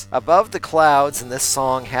says, Above the Clouds and this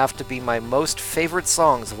song have to be my most favorite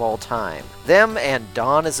songs of all time. Them and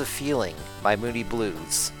Dawn is a Feeling by Moody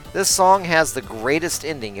Blues. This song has the greatest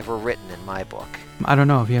ending ever written in my book. I don't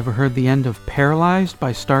know, have you ever heard the end of Paralyzed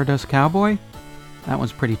by Stardust Cowboy? That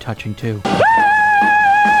one's pretty touching too.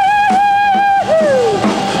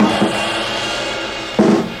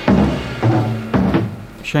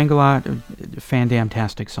 Shangri-La,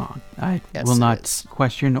 fan-damtastic song. I will not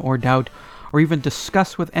question or doubt or even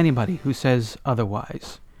discuss with anybody who says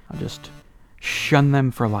otherwise. I'll just shun them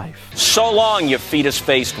for life. So long, you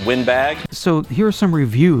fetus-faced windbag. So here are some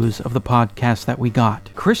reviews of the podcast that we got.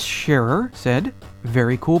 Chris Scherer said,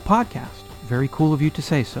 very cool podcast. Very cool of you to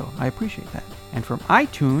say so. I appreciate that. And from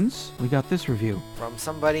iTunes, we got this review. From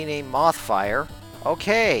somebody named Mothfire.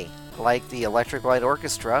 Okay. Like the Electric Light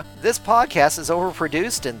Orchestra, this podcast is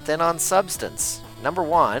overproduced and thin on substance. Number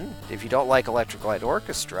one, if you don't like Electric Light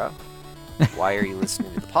Orchestra, why are you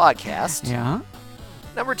listening to the podcast? Yeah.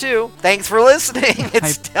 Number two, thanks for listening. It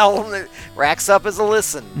still racks up as a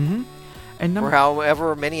listen. Mm-hmm. And for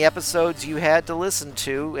however many episodes you had to listen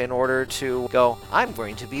to in order to go, I'm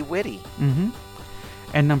going to be witty. Mm-hmm.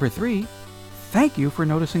 And number three, thank you for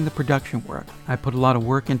noticing the production work. I put a lot of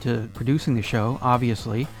work into producing the show,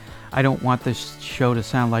 obviously. I don't want this show to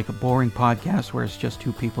sound like a boring podcast where it's just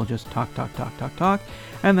two people just talk,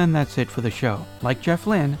 and then that's it for the show. Like Jeff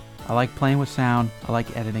Lynne, I like playing with sound, I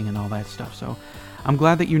like editing and all that stuff, so I'm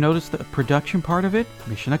glad that you noticed the production part of it.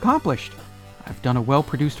 Mission accomplished. I've done a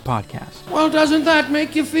well-produced podcast. Well, doesn't that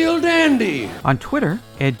make you feel dandy? On Twitter,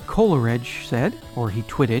 Ed Coleridge said, or he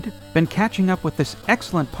twitted, been catching up with this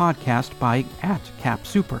excellent podcast by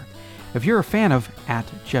 @CapSuper. If you're a fan of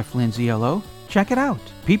 @JeffLynne'sELO, check it out.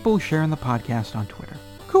 People sharing the podcast on Twitter.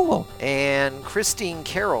 Cool. And Christine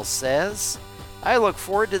Carroll says, I look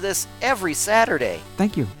forward to this every Saturday.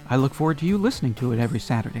 Thank you. I look forward to you listening to it every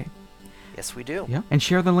Saturday. Yes, we do. Yeah. And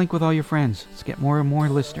share the link with all your friends. Let's get more and more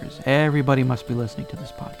listeners. Everybody must be listening to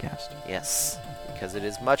this podcast. Yes, because it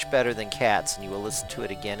is much better than Cats, and you will listen to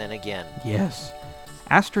it again and again. Yes.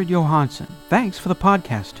 Astrid Johansson, thanks for the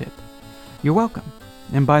podcast tip. You're welcome.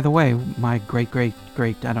 And by the way, my great, I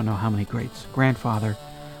don't know how many greats, grandfather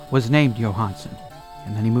was named Johansson.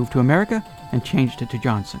 And then he moved to America and changed it to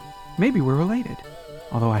Johnson. Maybe we're related,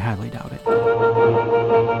 although I highly doubt it.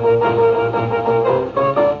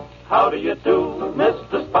 How do you do,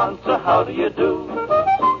 Mr. Sponsor, how do you do?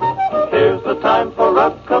 Here's the time for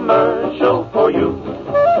a commercial for you.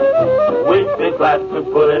 We'd be glad to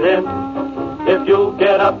put it in if you'll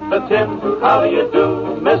get up the tin. How do you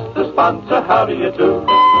do, Mr. Sponsor, how do you do?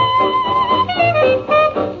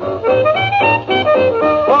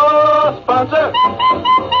 Whoa, sponsor!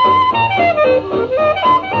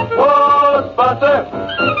 Whoa,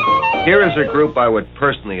 sponsor! Here is a group I would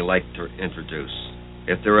personally like to introduce.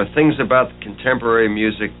 If there are things about contemporary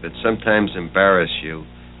music that sometimes embarrass you,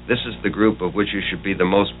 this is the group of which you should be the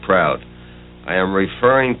most proud. I am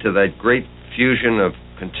referring to that great fusion of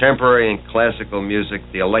contemporary and classical music,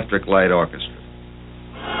 the Electric Light Orchestra.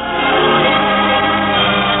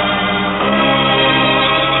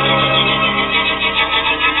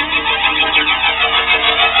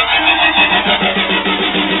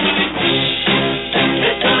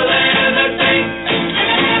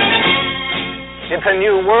 It's a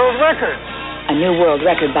new world record. A new world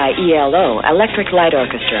record by ELO, Electric Light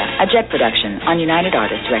Orchestra, a Jet production on United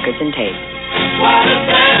Artists Records and Tapes.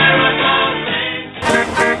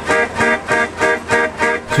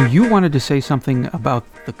 So you wanted to say something about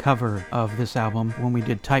the cover of this album when we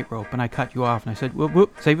did Tightrope, and I cut you off and I said, whoop,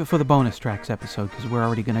 whoop, save it for the bonus tracks episode because we're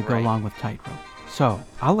already going to go along with Tightrope. So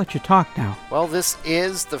I'll let you talk now. Well, this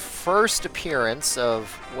is the first appearance of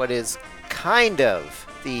what is kind of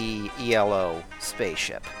the ELO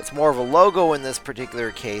spaceship. It's more of a logo in this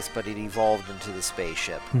particular case, but it evolved into the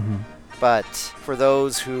spaceship. Mm-hmm. But for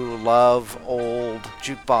those who love old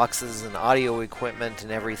jukeboxes and audio equipment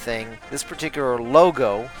and everything, this particular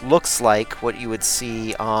logo looks like what you would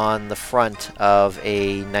see on the front of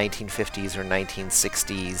a 1950s or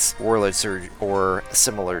 1960s Wurlitzer or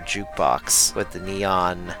similar jukebox with the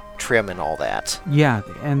neon trim and all that. Yeah,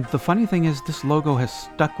 and the funny thing is this logo has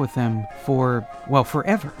stuck with them for, well,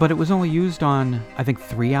 forever. But it was only used on, I think,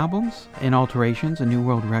 3 albums in alterations, A New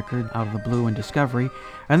World Record, Out of the Blue, and Discovery.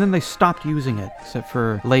 And then they stopped using it, except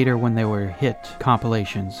for later when they were hit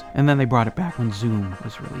compilations. And then they brought it back when Zoom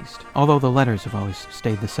was released. Although the letters have always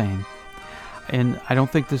stayed the same. And I don't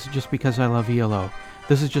think this is just because I love ELO.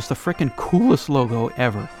 This is just the frickin' coolest logo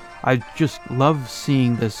ever. I just love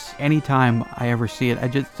seeing this anytime I ever see it. I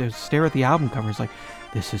just stare at the album cover. It's like,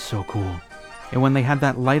 this is so cool. And when they had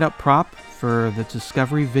that light up prop for the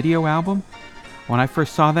Discovery video album, when I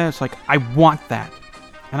first saw that, it's like, I want that.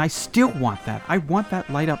 And I still want that. I want that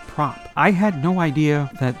light up prop. I had no idea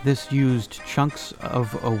that this used chunks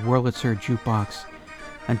of a Wurlitzer jukebox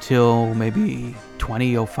until maybe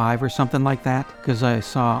 2005 or something like that. Because I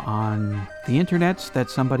saw on the internets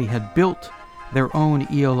that somebody had built their own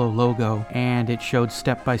ELO logo, and it showed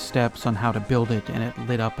step-by-steps on how to build it, and it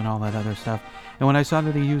lit up and all that other stuff. And when I saw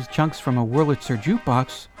that he used chunks from a Wurlitzer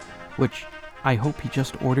jukebox, which I hope he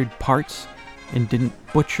just ordered parts and didn't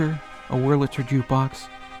butcher a Wurlitzer jukebox,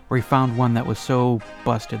 or he found one that was so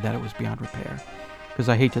busted that it was beyond repair. Because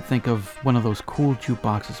I hate to think of one of those cool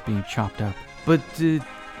jukeboxes being chopped up. But,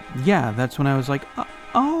 yeah, that's when I was like,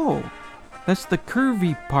 oh, that's the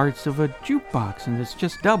curvy parts of a jukebox, and it's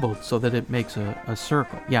just doubled so that it makes a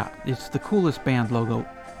circle. Yeah, it's the coolest band logo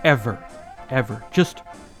ever. Ever. Just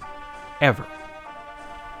ever.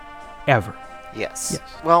 Ever. Yes.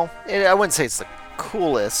 Well, I wouldn't say it's the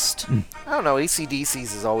coolest. I don't know,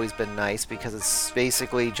 AC/DC's has always been nice because it's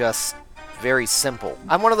basically just very simple.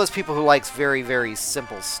 I'm one of those people who likes very, very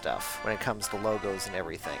simple stuff when it comes to logos and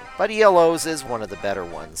everything. But ELO's is one of the better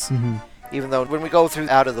ones. Mm-hmm. Even though when we go through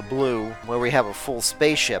Out of the Blue, where we have a full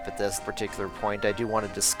spaceship at this particular point, I do want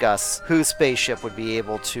to discuss whose spaceship would be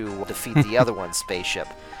able to defeat the other one's spaceship.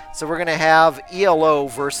 So we're going to have ELO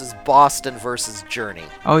versus Boston versus Journey.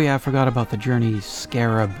 Oh yeah, I forgot about the Journey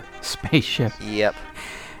Scarab spaceship. Yep.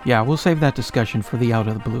 Yeah, we'll save that discussion for the Out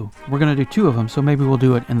of the Blue. We're going to do 2 of them, so maybe we'll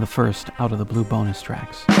do it in the first Out of the Blue bonus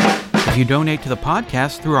tracks. If you donate to the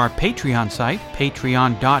podcast through our Patreon site,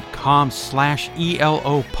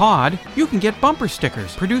 patreon.com/ELOpod, you can get bumper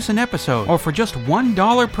stickers, produce an episode, or for just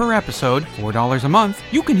 $1 per episode, $4 a month,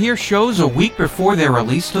 you can hear shows a week before they're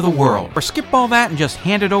released to the world. Or skip all that and just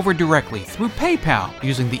hand it over directly through PayPal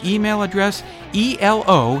using the email address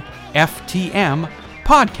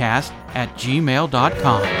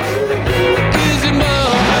eloftmpodcast@gmail.com.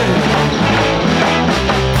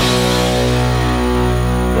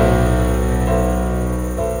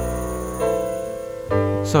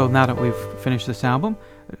 So now that we've finished this album,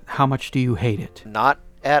 how much do you hate it? Not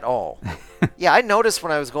at all. Yeah, I noticed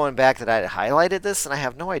when I was going back that I had highlighted this, and I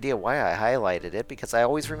have no idea why I highlighted it, because I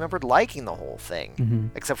always remembered liking the whole thing. Mm-hmm.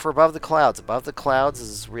 Except for Above the Clouds. Above the Clouds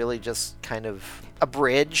is really just kind of a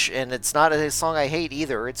bridge, and it's not a song I hate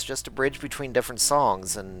either. It's just a bridge between different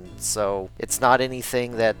songs, and so it's not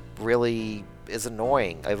anything that really is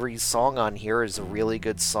annoying. Every song on here is a really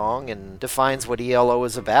good song and defines what ELO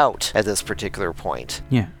is about at this particular point.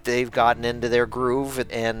 Yeah. They've gotten into their groove,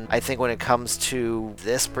 and I think when it comes to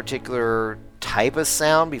this particular type of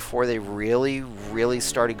sound, before they really, really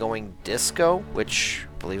started going disco, which,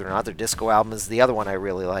 believe it or not, their disco album is the other one I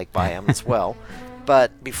really like by them as well.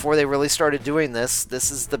 But before they really started doing this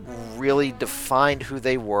is the really defined who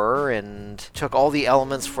they were and took all the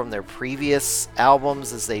elements from their previous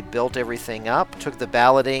albums as they built everything up, took the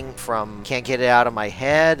ballading from Can't Get It Out of My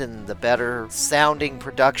Head and the better sounding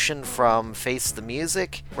production from Face the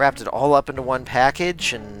Music, wrapped it all up into one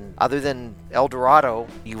package, and other than El Dorado,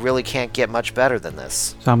 you really can't get much better than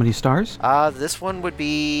this. So how many stars? This one would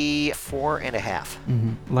be 4.5.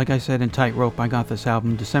 Mm-hmm. Like I said in Tightrope, I got this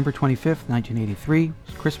album December 25th, 1983. It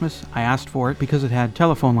was Christmas. I asked for it because it had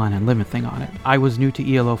Telephone Line and Limit Thing on it. I was new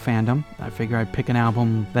to ELO fandom. I figured I'd pick an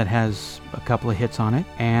album that has a couple of hits on it,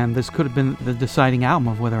 and this could have been the deciding album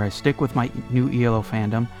of whether I stick with my new ELO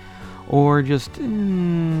fandom or just,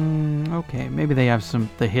 okay, maybe they have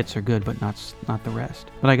the hits are good, but not the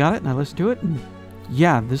rest. But I got it, and I listened to it, and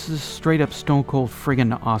Yeah, this is a straight up stone cold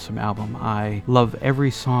friggin' awesome album. I love every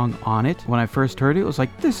song on it. When I first heard it was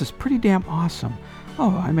like, this is pretty damn awesome.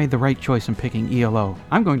 Oh, I made the right choice in picking ELO.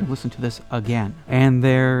 I'm going to listen to this again. And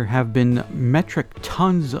there have been metric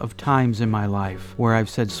tons of times in my life where I've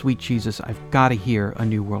said, sweet Jesus, I've got to hear a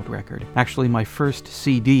New World Record. Actually, my first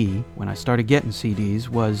CD, when I started getting CDs,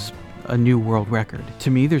 was a New World Record. To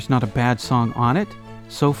me, there's not a bad song on it.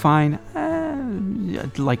 So Fine,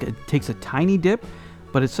 like it takes a tiny dip,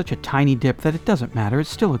 but it's such a tiny dip that it doesn't matter. It's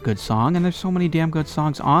still a good song, and there's so many damn good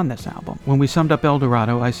songs on this album. When we summed up El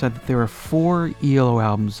Dorado, I said that there are 4 ELO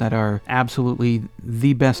albums that are absolutely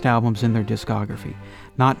the best albums in their discography.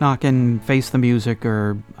 Not knocking Face the Music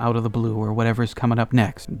or Out of the Blue or whatever's coming up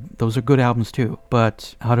next. Those are good albums too.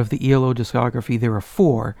 But out of the ELO discography, there are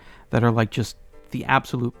 4 that are like just the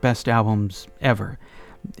absolute best albums ever.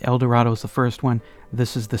 El Dorado's the first one.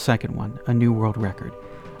 This is the second one, A New World Record.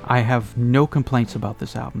 I have no complaints about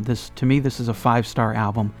this album. To me, this is a 5-star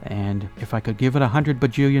album, and if I could give it 100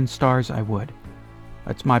 bajillion stars, I would.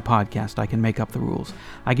 That's my podcast. I can make up the rules.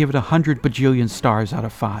 I give it 100 bajillion stars out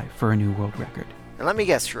of 5 for A New World Record. And let me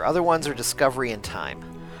guess, your other ones are Discovery and Time.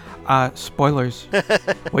 Spoilers.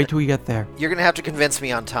 Wait till we get there. You're going to have to convince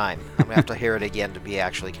me on Time. I'm going to have to hear it again to be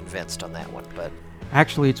actually convinced on that one, but...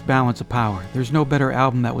 Actually, it's Balance of Power. There's no better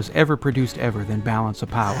album that was ever produced ever than Balance of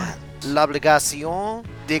Power. L'obligation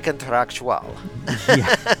de contractual.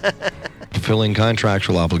 Yeah. Fulfilling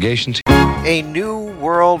contractual obligations. A New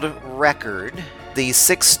World Record. The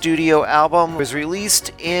 6th studio album was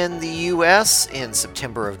released in the US in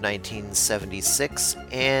September of 1976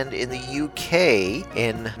 and in the UK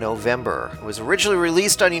in November. It was originally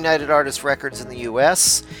released on United Artists Records in the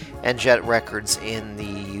US and Jet Records in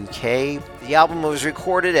the UK. The album was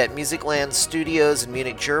recorded at Musicland Studios in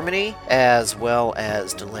Munich, Germany, as well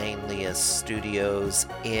as Delaine Leas Studios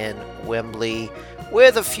in Wembley,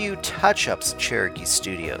 with a few touch-ups at Cherokee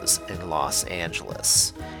Studios in Los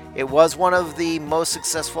Angeles. It was one of the most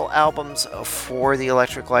successful albums for the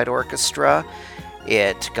Electric Light Orchestra.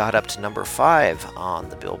 It got up to number 5 on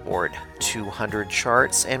the Billboard 200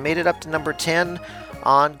 charts and made it up to number 10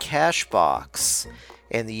 on Cashbox.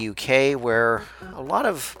 In the UK, where a lot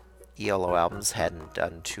of ELO albums hadn't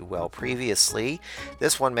done too well previously,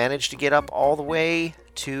 this one managed to get up all the way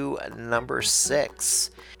to number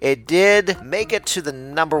 6. It did make it to the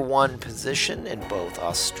number 1 position in both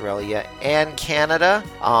Australia and Canada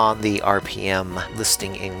on the RPM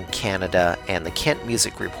listing in Canada and the Kent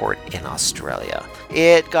Music Report in Australia.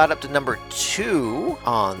 It got up to number 2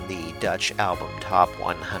 on the Dutch Album Top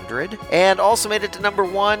 100 and also made it to number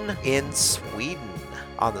 1 in Sweden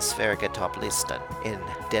on the Sverige Toplistan. In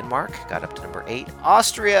Denmark, got up to number 8.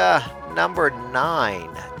 Austria, number 9.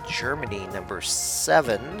 Germany, number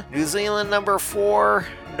 7. New Zealand, number 4.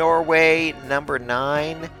 Norway, number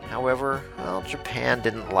 9. However, Japan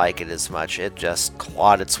didn't like it as much. It just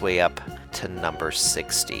clawed its way up to number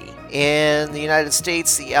 60. In the United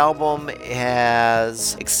States, the album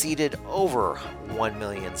has exceeded over 1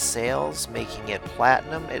 million sales, making it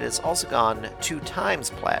platinum. It has also gone 2 times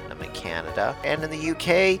platinum in Canada, and in the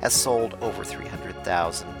UK has sold over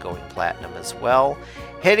 300,000, going platinum as well,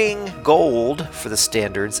 hitting gold for the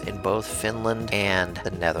standards in both Finland and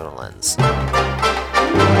the Netherlands.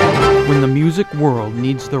 When the music world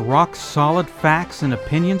needs the rock-solid facts and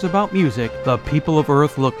opinions about music, the people of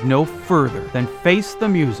Earth look no further than Face the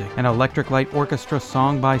Music, an Electric Light Orchestra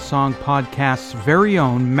song-by-song podcast's very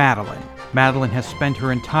own Madeline. Madeline has spent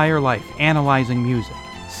her entire life analyzing music,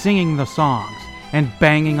 singing the songs, and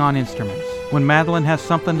banging on instruments. When Madeline has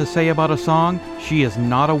something to say about a song, she is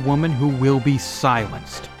not a woman who will be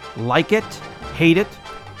silenced. Like it? Hate it?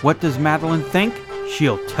 What does Madeline think?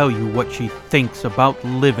 She'll tell you what she thinks about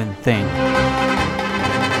living things.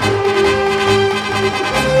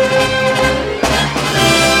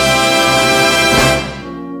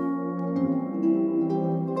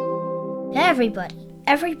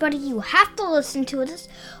 Everybody, you have to listen to this.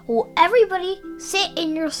 Well, everybody, sit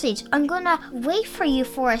in your seats. I'm gonna wait for you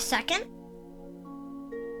for a second.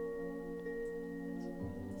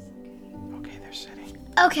 Okay, they're sitting.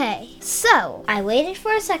 Okay, so I waited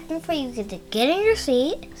for a second for you to get in your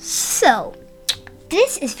seat. So,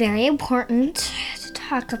 this is very important to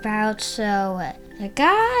talk about. So, the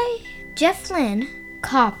guy, Jeff Lynne,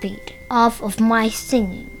 copied off of my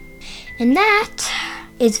singing. And that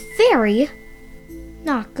is very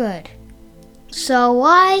not good. So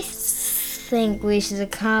I think we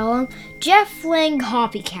should call him Jeff Lynne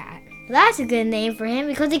Copycat. That's a good name for him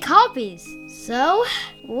because he copies. So,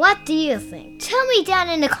 what do you think? Tell me down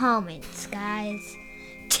in the comments, guys.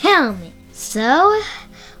 Tell me. So,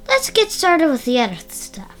 let's get started with the other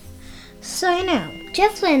stuff. so you know,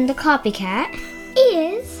 Jeff Lynne, the copycat,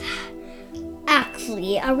 is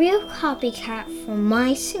actually a real copycat for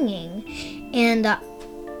my singing, and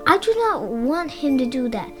I do not want him to do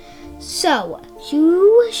that. So,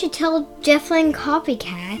 you should tell Jeff Lynne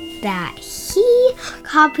Copycat that he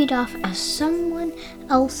copied off of someone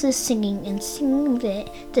else's singing and sings it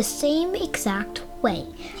the same exact way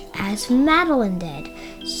as Madeline did.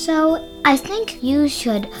 So, I think you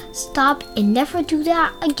should stop and never do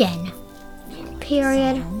that again.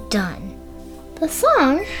 Period. Done. The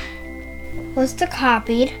song was the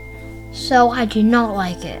copied, so I do not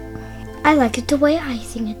like it. I like it the way I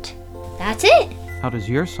sing it. That's it. How does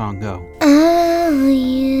your song go? Oh,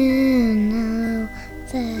 you know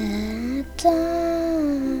that I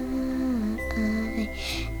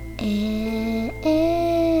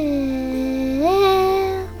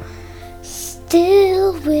am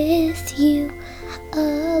still with you,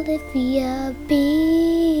 Olivia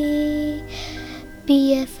B.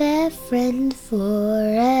 BFF friend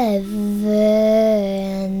forever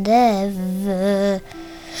and ever.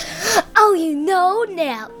 Oh, you know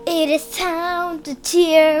now, it is time to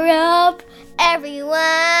cheer up.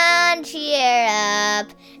 Everyone cheer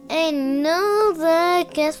up. And you know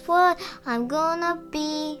that, guess what? I'm gonna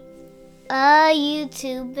be a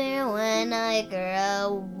YouTuber when I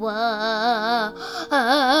grow up.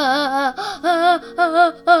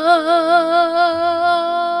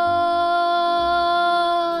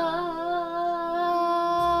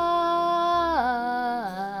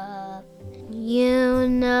 You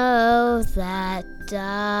know that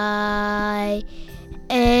I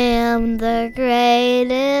am the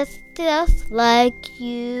greatest, just like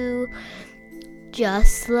you.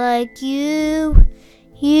 Just like you.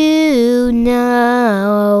 You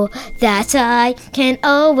know that I can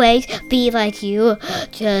always be like you,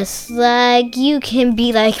 just like you can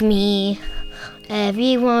be like me.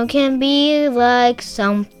 Everyone can be like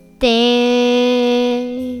something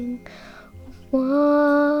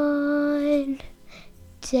one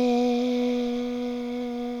day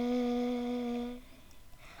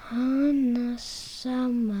on the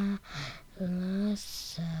summer,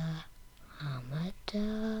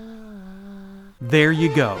 There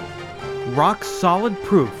you go. Rock solid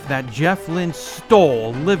proof that Jeff Lynne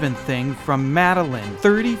stole Livin' Thing from Madeline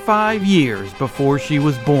 35 years before she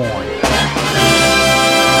was born.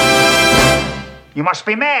 You must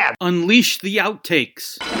be mad. Unleash the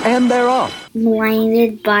outtakes. And they're off.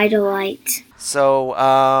 Blinded by the light.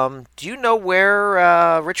 So, do you know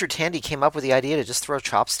where Richard Tandy came up with the idea to just throw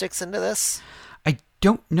chopsticks into this? I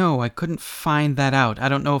don't know. I couldn't find that out. I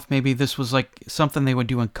don't know if maybe this was like something they would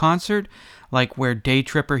do in concert, like where Day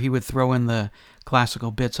Tripper, he would throw in the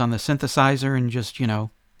classical bits on the synthesizer and just, you know,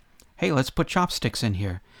 hey, let's put chopsticks in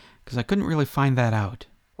here. Because I couldn't really find that out.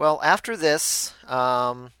 Well, after this,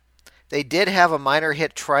 they did have a minor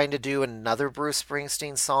hit trying to do another Bruce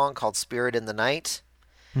Springsteen song called Spirit in the Night.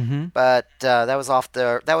 Mm-hmm. But that was off.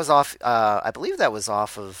 I believe that was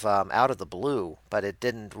off of Out of the Blue, but it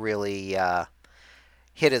didn't really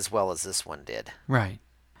hit as well as this one did. Right.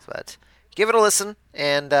 But give it a listen,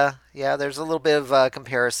 and yeah, there's a little bit of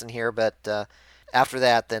comparison here. But after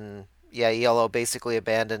that, then yeah, ELO basically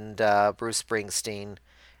abandoned Bruce Springsteen,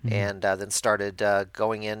 mm-hmm. and then started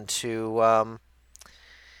going into. I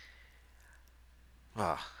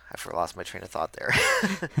lost my train of thought there.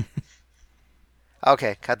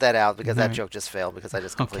 Okay, cut that out because that joke just failed because I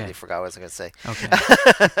just completely forgot what I was going to say. Okay.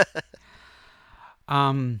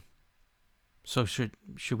 So should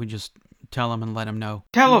we just tell him and let him know?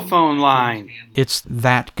 Telephone line. It's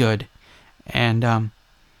that good. And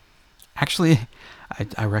actually,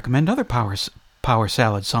 I recommend other Power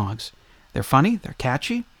Salad songs. They're funny. They're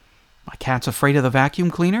catchy. My Cat's Afraid of the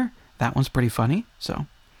Vacuum Cleaner. That one's pretty funny. So,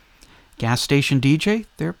 Gas Station DJ.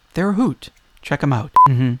 They're a hoot. Check them out.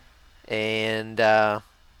 Mm-hmm. And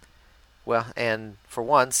and for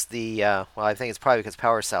once, I think it's probably because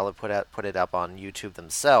Power Salad put it up on YouTube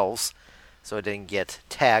themselves, so it didn't get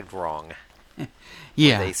tagged wrong.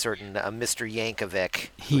 Yeah, with a certain Mr. Yankovic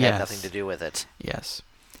who had nothing to do with it. Yes.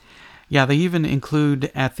 Yeah, they even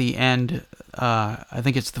include at the end, I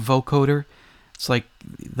think it's the vocoder. It's like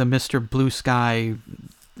the Mr. Blue Sky,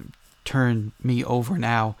 turn me over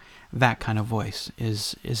now. That kind of voice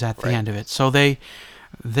is at the end of it. So they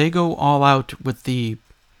go all out with the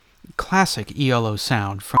classic ELO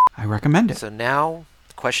sound. I recommend it. So now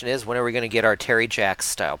the question is, when are we going to get our Terry Jacks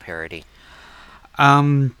style parody?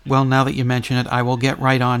 Well, now that you mention it, I will get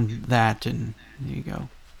right on that. And there you go.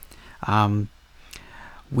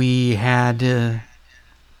 We had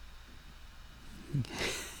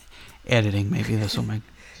editing. Maybe this will make.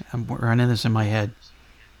 I'm running this in my head.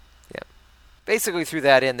 Yep. basically threw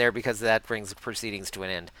that in there because that brings the proceedings to an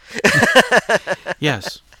end.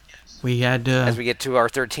 Yes. We had... as we get to our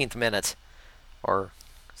 13th minute, or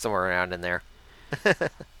somewhere around in there.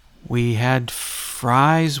 We had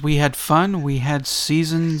fries, we had fun, we had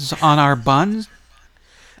seasons on our buns.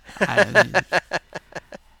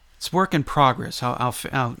 It's work in progress. I'll,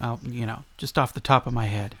 just off the top of my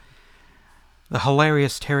head. The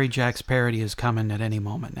hilarious Terry Jacks parody is coming at any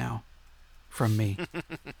moment now, from me.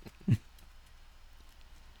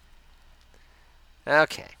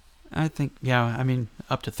 Okay. I think,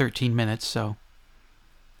 up to 13 minutes, so.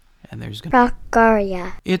 And there's gonna.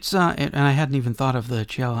 Rockaria. It's and I hadn't even thought of the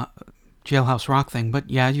Jailhouse Rock thing, but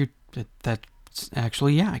yeah, that's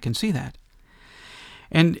actually, I can see that.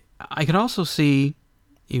 And I can also see,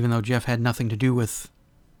 even though Jeff had nothing to do with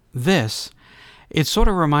this, it sort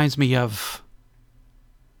of reminds me of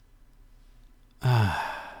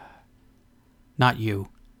not you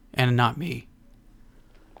and not me.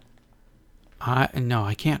 No,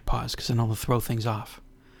 I can't pause because then I'll throw things off.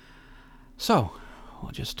 So,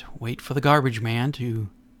 we'll just wait for the garbage man to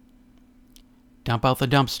dump out the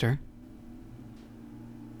dumpster.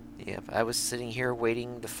 Yep, I was sitting here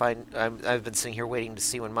waiting to find... I've been sitting here waiting to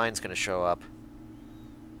see when mine's going to show up.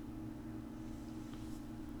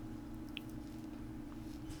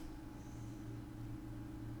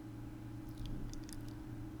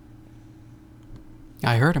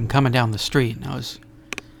 I heard him coming down the street, and I was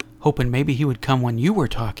hoping maybe he would come when you were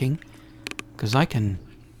talking, because I can,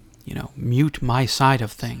 mute my side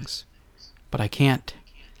of things. But I can't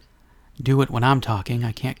do it when I'm talking.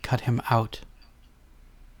 I can't cut him out.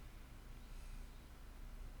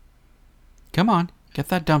 Come on, get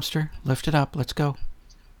that dumpster, lift it up, let's go.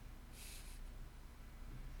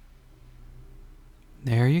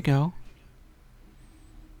 There you go.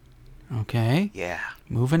 Okay. Yeah.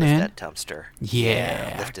 Moving lift in. That dumpster.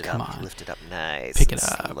 Yeah. Lift it come up. on. Lift it up nice. Pick it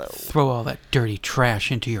and up. Slow. Throw all that dirty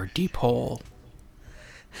trash into your deep hole.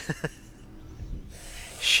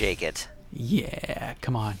 Shake it. Yeah.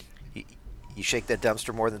 Come on. You shake that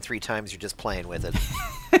dumpster more than 3 times, you're just playing with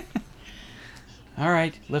it. All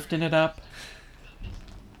right. Lifting it up.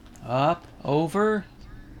 Up. Over.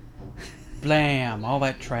 Blam. All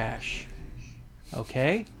that trash.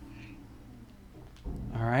 Okay.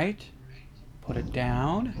 All right. Put it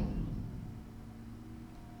down.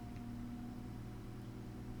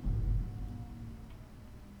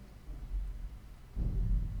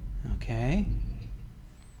 Okay.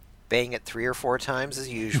 Bang it 3 or 4 times as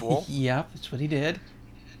usual. Yep, that's what he did.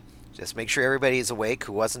 Just make sure everybody's awake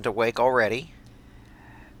who wasn't awake already.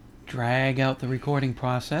 Drag out the recording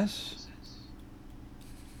process.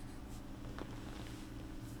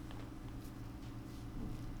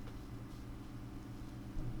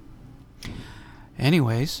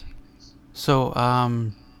 Anyways, so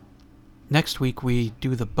next week we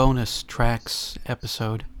do the bonus tracks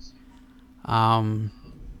episode.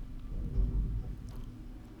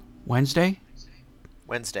 Wednesday?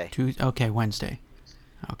 Wednesday. Okay, Wednesday.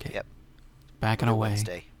 Okay. Yep. Back and away.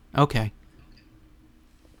 Wednesday. Okay.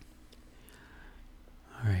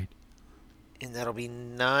 All right. And that'll be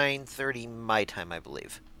 9:30 my time, I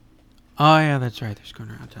believe. Oh yeah, that's right. There's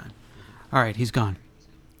going around time. All right, he's gone.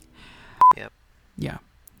 Yep. Yeah.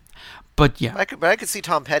 But yeah. I could see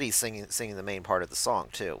Tom Petty singing the main part of the song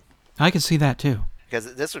too. I could see that too.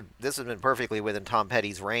 Because this would have been perfectly within Tom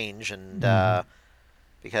Petty's range, and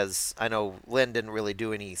because I know Lynn didn't really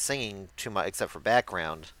do any singing too much except for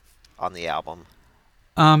background on the album.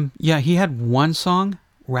 Yeah, he had one song,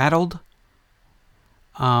 Rattled.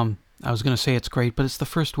 I was going to say it's great, but it's the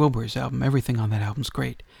first Wilburys album. Everything on that album's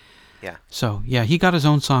great. Yeah. So, yeah, he got his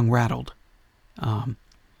own song, Rattled.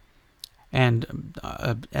 And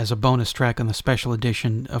as a bonus track on the special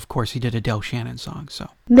edition, of course, he did a Del Shannon song. So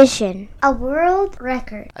Mission. A world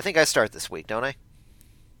record. I think I start this week, don't I?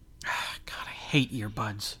 God, I hate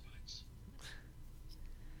earbuds.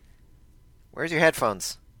 Where's your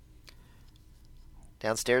headphones?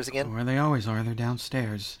 Downstairs again? Where they always are. They're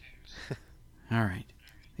downstairs. All right.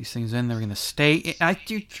 These things in, they're going to stay.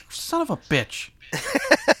 You son of a bitch.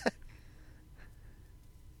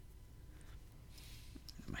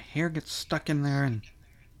 My hair gets stuck in there and...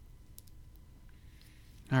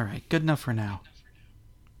 All right, good enough for now.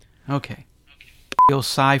 Okay.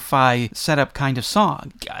 Sci-fi setup kind of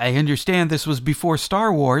song. I understand this was before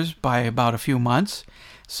Star Wars by about a few months,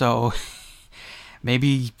 so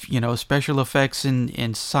maybe, special effects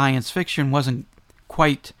in science fiction wasn't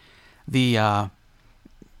quite the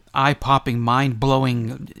eye-popping,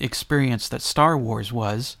 mind-blowing experience that Star Wars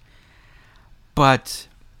was, but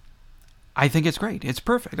I think it's great. It's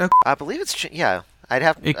perfect. I believe it's I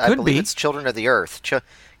could believe be. it's Children of the Earth.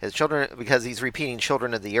 It's children, because he's repeating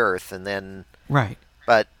Children of the Earth, and then Right.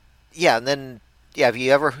 But yeah, and then have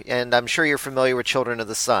you ever? And I'm sure you're familiar with Children of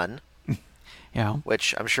the Sun. Yeah.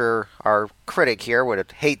 Which I'm sure our critic here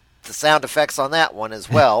would hate the sound effects on that one as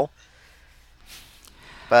well.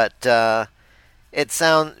 But I'd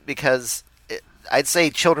say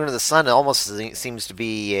Children of the Sun almost seems to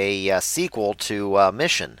be a sequel to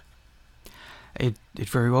Mission. It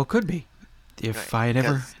very well could be. If I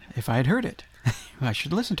had heard it, I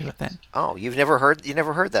should listen to it then. Oh, you never heard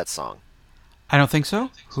that song? I don't think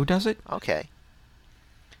so. Who does it? Okay.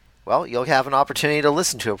 Well, you'll have an opportunity to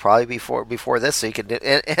listen to it probably before this, so you can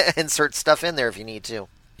insert stuff in there if you need to.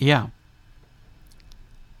 Yeah.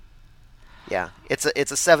 Yeah, it's a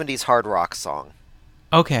 70s hard rock song.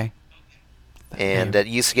 Okay. And it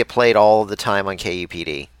used to get played all the time on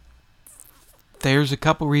KUPD. There's a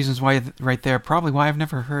couple reasons why, right there, probably why I've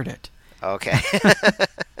never heard it. Okay.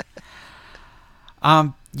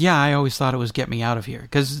 Yeah, I always thought it was Get Me Out of Here,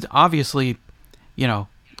 because obviously,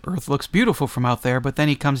 Earth looks beautiful from out there, but then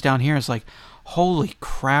he comes down here and it's like, holy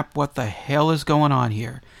crap, what the hell is going on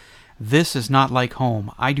here? This is not like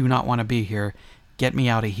home. I do not want to be here. Get me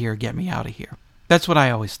out of here, get me out of here. That's what I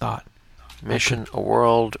always thought. Mission, a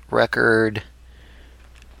world record,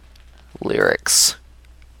 lyrics.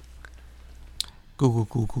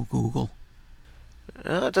 Google.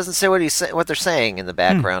 It doesn't say what they're saying in the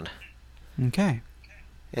background. Okay.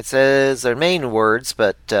 It says their main words,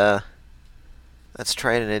 but let's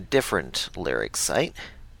try it in a different lyric site.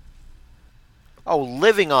 Oh,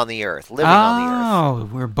 living on the earth. Living on the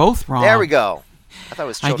earth. Oh, we're both wrong. There we go. I thought it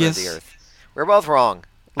was Children of the Earth. We're both wrong.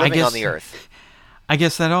 Living on the earth. I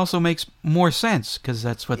guess that also makes more sense, because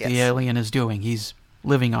that's what the alien is doing. He's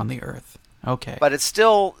living on the earth. Okay. But it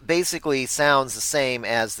still basically sounds the same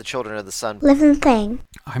as the Children of the Sun. Living thing.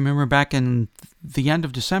 I remember back in the end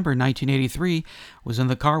of December 1983, was in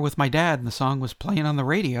the car with my dad, and the song was playing on the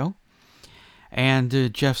radio.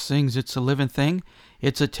 And Jeff sings, "It's a living thing.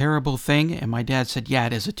 It's a terrible thing." And my dad said, "Yeah,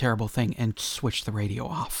 it is a terrible thing," and switched the radio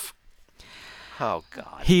off. Oh,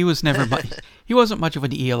 God. He wasn't much of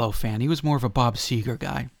an ELO fan. He was more of a Bob Seger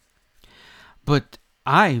guy. But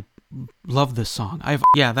I love this song.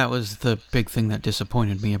 That was the big thing that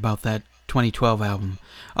disappointed me about that 2012 album.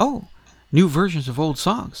 Oh, new versions of old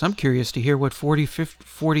songs. I'm curious to hear what 40,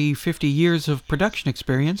 50 years of production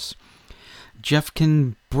experience Jeff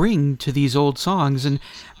can bring to these old songs and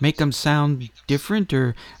make them sound different,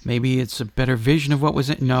 or maybe it's a better vision of what was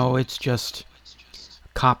it. No, it's just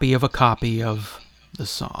a copy of the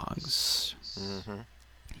songs. Mm-hmm.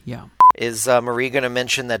 Yeah. Is Marie going to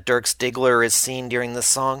mention that Dirk Stigler is seen during this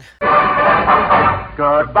song?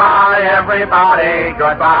 Goodbye, everybody.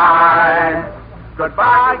 Goodbye.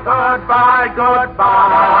 Goodbye, goodbye,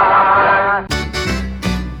 goodbye.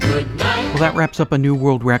 Well, that wraps up a new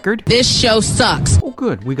world record. This show sucks. Oh,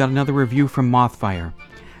 good. We got another review from Mothfire.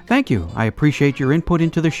 Thank you. I appreciate your input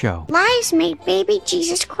into the show. Lies made baby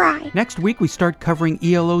Jesus cry. Next week, we start covering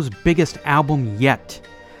ELO's biggest album yet.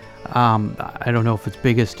 I don't know if it's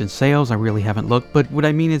biggest in sales. I really haven't looked. But what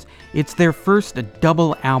I mean is, it's their first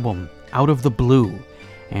double album, Out of the Blue.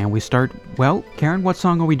 And we start, well, Karen, what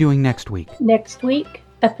song are we doing next week? Next week,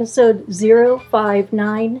 episode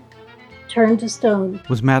 059, Turn to Stone.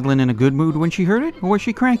 Was Madeline in a good mood when she heard it, or was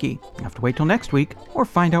she cranky? You have to wait till next week, or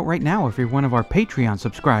find out right now if you're one of our Patreon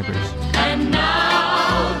subscribers. And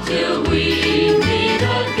now, till we meet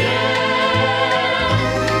again.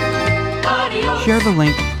 Adios. Share the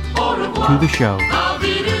link to the show.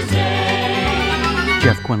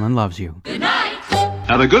 Jeff Quinlan loves you.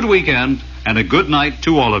 Have a good weekend and a good night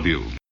to all of you.